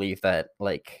couldn't believe that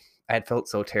like I had felt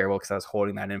so terrible because I was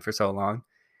holding that in for so long,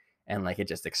 and like it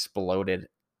just exploded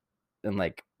and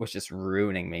like was just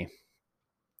ruining me.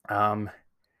 Um,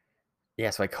 yeah,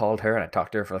 so I called her and I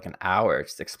talked to her for like an hour,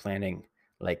 just explaining,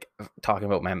 like talking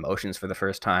about my emotions for the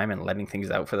first time and letting things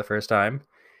out for the first time.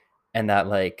 And that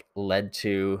like led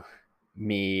to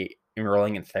me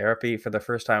enrolling in therapy for the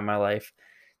first time in my life.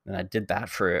 And I did that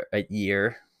for a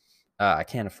year. I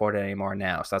can't afford it anymore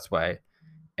now. So that's why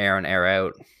Air in, Air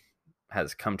Out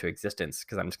has come to existence,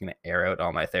 because I'm just going to air out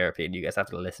all my therapy and you guys have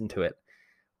to listen to it.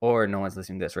 Or no one's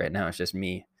listening to this right now. It's just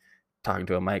me talking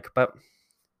to a mic, but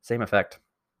same effect.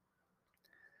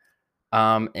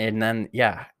 And then,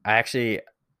 yeah, I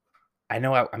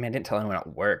know, I mean, I didn't tell anyone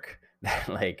at work that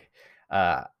like,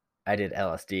 uh, I did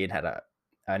LSD and had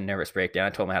a nervous breakdown. I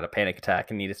told them I had a panic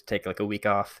attack and needed to take like a week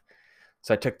off.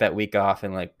 So I took that week off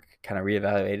and like kind of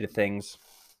reevaluated things.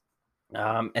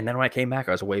 And then when I came back,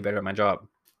 I was way better at my job,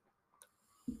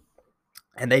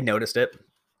 and they noticed it.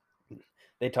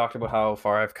 They talked about how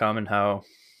far I've come and how,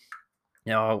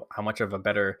 how much of a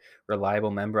better,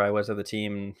 reliable member I was of the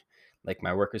team. Like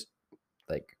my work was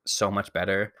like so much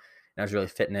better, and I was really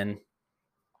fitting in.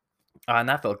 And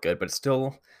that felt good, but it's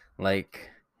still like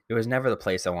it was never the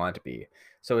place I wanted to be.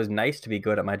 So it was nice to be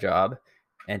good at my job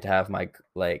and to have my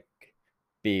like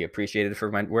be appreciated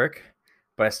for my work,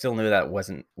 but I still knew that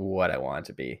wasn't what I wanted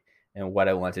to be and what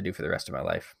I wanted to do for the rest of my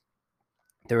life.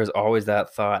 There was always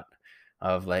that thought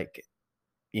of like,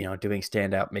 doing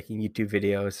stand up, making YouTube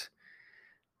videos,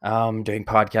 doing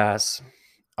podcasts,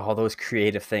 all those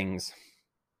creative things.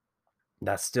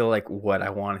 That's still like what I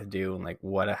wanted to do, and like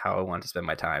how I wanted to spend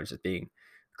my time, just being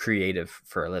creative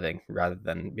for a living rather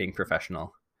than being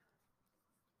professional.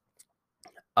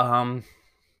 Um,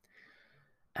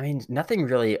 I mean, nothing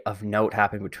really of note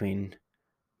happened between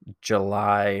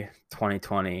July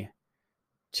 2020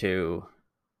 to,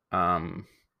 um,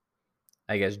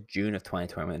 I guess June of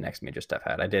 2020 when the next major stuff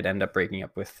had. I did end up breaking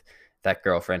up with that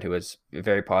girlfriend who was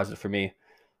very positive for me.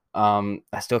 I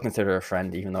still consider her a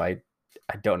friend, even though I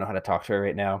don't know how to talk to her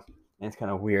right now. And it's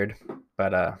kind of weird,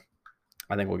 but I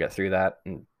think we'll get through that.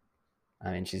 And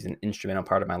I mean, she's an instrumental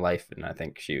part of my life, and I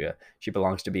think she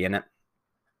belongs to be in it.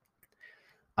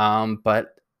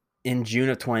 But in June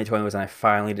of 2020 was when I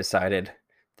finally decided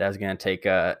that I was going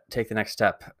to take the next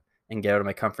step and get out of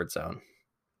my comfort zone.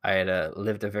 I had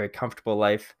lived a very comfortable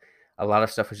life. A lot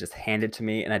of stuff was just handed to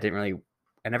me, and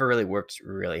I never really worked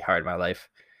really hard in my life.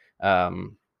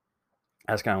 Um,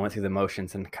 I just kind of went through the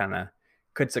motions and kind of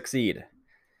could succeed,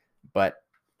 but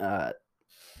uh,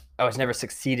 I was never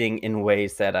succeeding in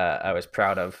ways that I was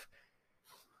proud of,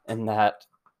 and that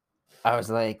I was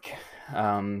like,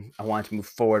 I wanted to move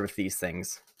forward with these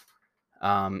things.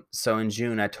 So in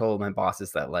June, I told my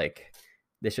bosses that like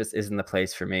this just isn't the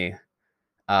place for me.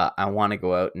 I want to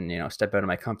go out and step out of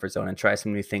my comfort zone and try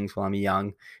some new things while I'm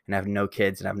young and have no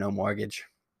kids and have no mortgage.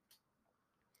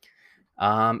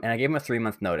 And I gave them a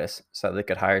 3-month notice so they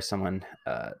could hire someone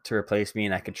to replace me,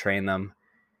 and I could train them.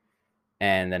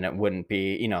 And then it wouldn't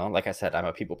be, like I said, I'm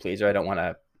a people pleaser. I don't want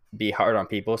to be hard on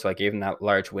people, so I gave them that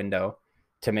large window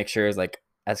to make sure it's like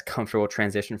as comfortable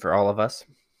transition for all of us.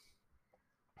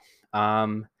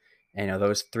 And,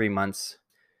 those 3 months,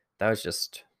 that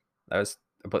was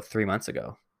about 3 months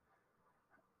ago.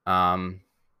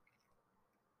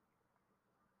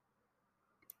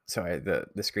 Sorry,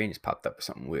 the screen just popped up with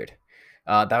something weird.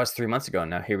 That was 3 months ago.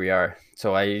 Now here we are.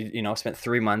 So I, spent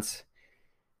 3 months,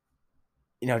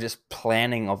 just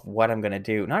planning of what I'm going to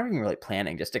do. Not even really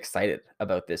planning, just excited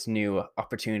about this new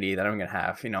opportunity that I'm going to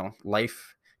have.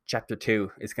 Life chapter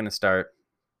 2 is going to start.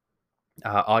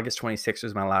 August 26th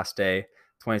was my last day.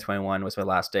 2021 was my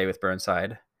last day with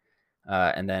Burnside.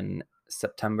 And then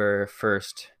September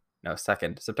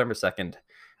 2nd,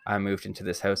 I moved into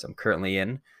this house I'm currently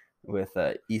in with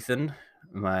Ethan,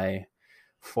 my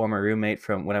former roommate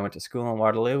from when I went to school in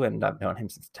Waterloo, and I've known him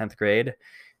since 10th grade.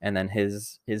 And then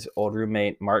his old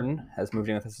roommate Martin has moved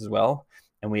in with us as well,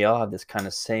 and we all have this kind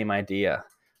of same idea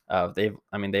of they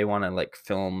want to like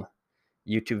film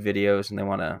YouTube videos and they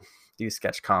want to do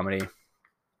sketch comedy.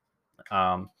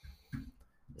 So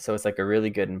it's like a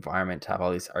really good environment to have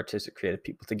all these artistic, creative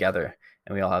people together,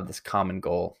 and we all have this common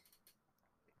goal.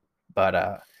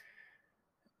 But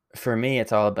for me,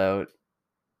 it's all about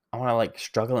I want to like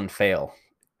struggle and fail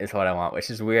is what I want,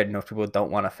 which is weird. Most people don't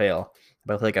want to fail,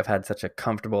 but I feel like I've had such a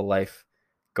comfortable life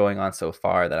going on so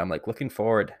far that I'm like looking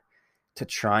forward to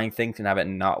trying things and have it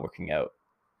not working out.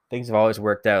 Things have always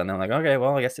worked out, and I'm like, okay,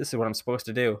 well, I guess this is what I'm supposed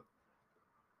to do.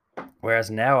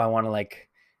 Whereas now I want to like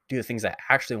do the things I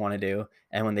actually want to do,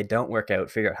 and when they don't work out,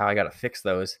 figure out how I got to fix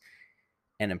those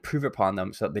and improve upon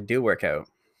them so that they do work out.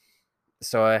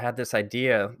 So I had this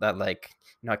idea that like,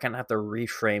 I kind of have to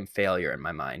reframe failure in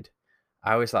my mind.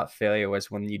 I always thought failure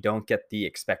was when you don't get the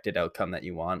expected outcome that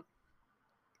you want,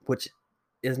 which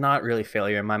is not really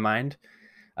failure in my mind,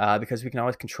 because we can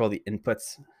always control the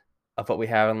inputs of what we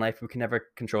have in life. We can never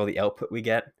control the output we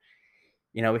get.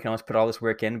 We can always put all this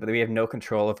work in, but we have no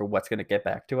control over what's going to get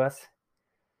back to us.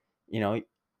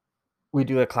 We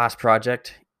do a class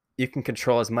project. You can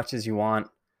control as much as you want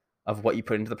of what you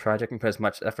put into the project and put as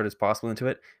much effort as possible into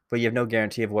it, but you have no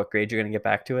guarantee of what grade you're going to get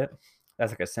back to it.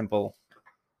 That's like a simple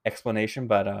explanation,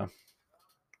 but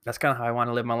that's kind of how I want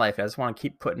to live my life. I just want to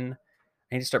I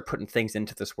need to start putting things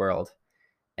into this world,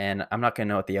 and I'm not going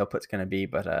to know what the output's going to be,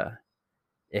 but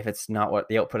if it's not what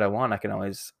the output I want, I can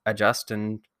always adjust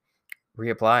and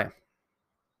reapply.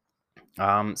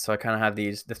 So I kind of have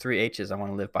the 3 H's I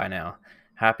want to live by now: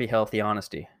 happy, healthy,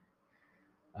 honesty.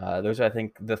 Those are, I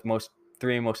think, the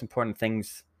three most important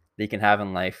things that you can have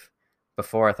in life.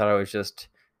 Before, I thought I was just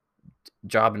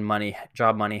job, money,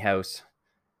 house.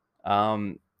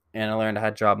 And I learned I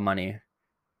had job, money,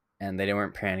 and they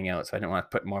weren't panning out, so I didn't want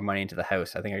to put more money into the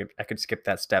house. I think I could skip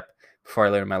that step before I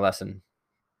learned my lesson.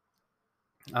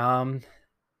 Yeah,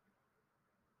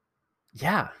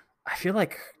 I feel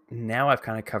like now I've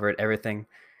kind of covered everything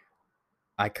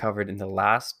I covered in the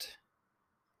last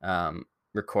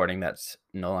recording that's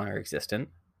no longer existent.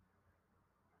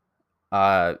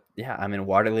 Yeah, I'm in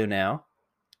Waterloo now.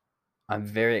 I'm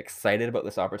very excited about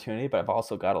this opportunity, but I've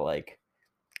also got to like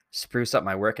spruce up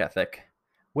my work ethic,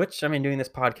 which, doing this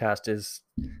podcast is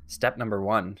step number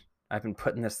 1. I've been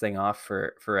putting this thing off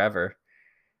for forever.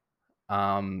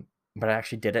 But I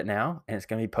actually did it now, and it's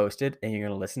going to be posted, and you're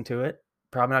going to listen to it.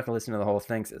 Probably not going to listen to the whole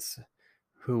thing, because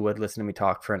who would listen to me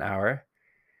talk for an hour?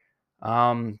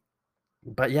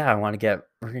 But yeah, we're going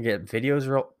to get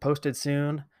videos posted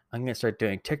soon. I'm going to start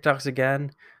doing TikToks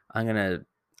again. I'm going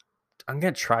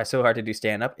to try so hard to do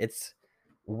stand-up. It's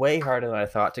way harder than I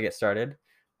thought to get started.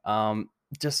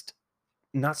 Just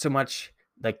not so much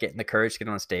like getting the courage to get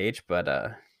on stage,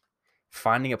 but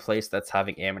finding a place that's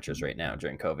having amateurs right now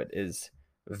during COVID is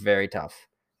very tough.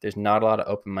 There's not a lot of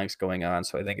open mics going on,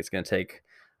 so I think it's going to take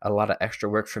a lot of extra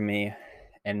work from me,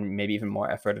 and maybe even more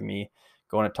effort of me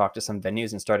going to talk to some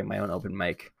venues and starting my own open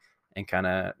mic, and kind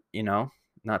of,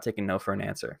 not taking no for an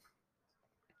answer.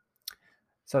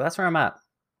 So that's where I'm at.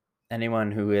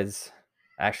 Anyone who is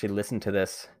actually listened to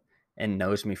this and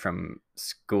knows me from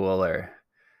school or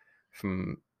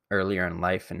from earlier in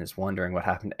life and is wondering what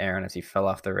happened to Aaron as he fell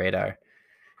off the radar,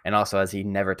 and also as he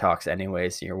never talks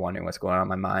anyways, so you're wondering what's going on in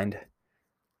my mind,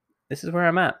 this is where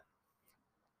I'm at.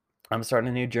 I'm starting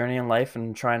a new journey in life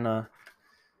and trying to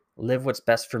live what's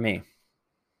best for me.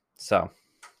 So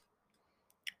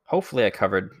hopefully I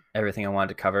covered everything I wanted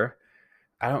to cover.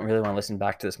 I don't really want to listen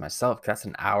back to this myself, because that's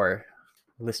an hour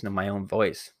listening to my own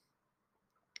voice.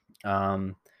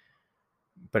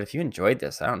 But if you enjoyed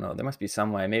this, I don't know, there must be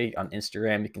some way. Maybe on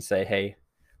Instagram you can say, hey,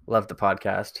 love the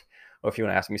podcast. Or if you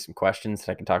want to ask me some questions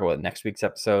that I can talk about next week's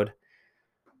episode.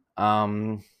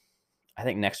 I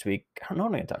think next week, I don't know what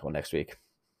I'm going to talk about next week.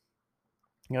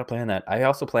 I'm going to plan that. I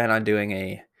also plan on doing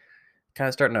a kind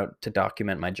of starting to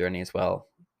document my journey as well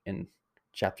in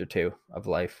chapter 2 of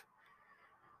life.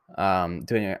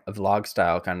 Doing a vlog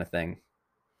style kind of thing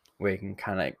where you can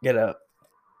kind of get a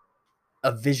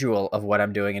visual of what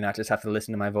I'm doing and not just have to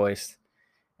listen to my voice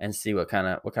and see what kind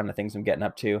of things I'm getting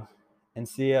up to, and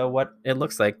see what it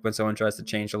looks like when someone tries to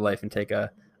change their life and take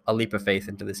a leap of faith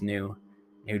into this new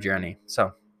journey.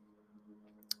 So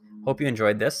hope you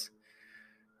enjoyed this.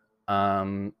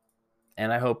 And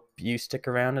I hope you stick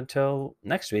around until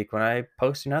next week when I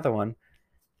post another one.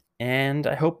 And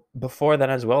I hope before then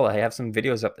as well, I have some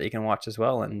videos up that you can watch as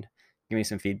well and give me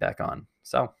some feedback on.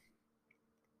 So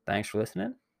thanks for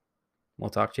listening. We'll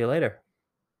talk to you later.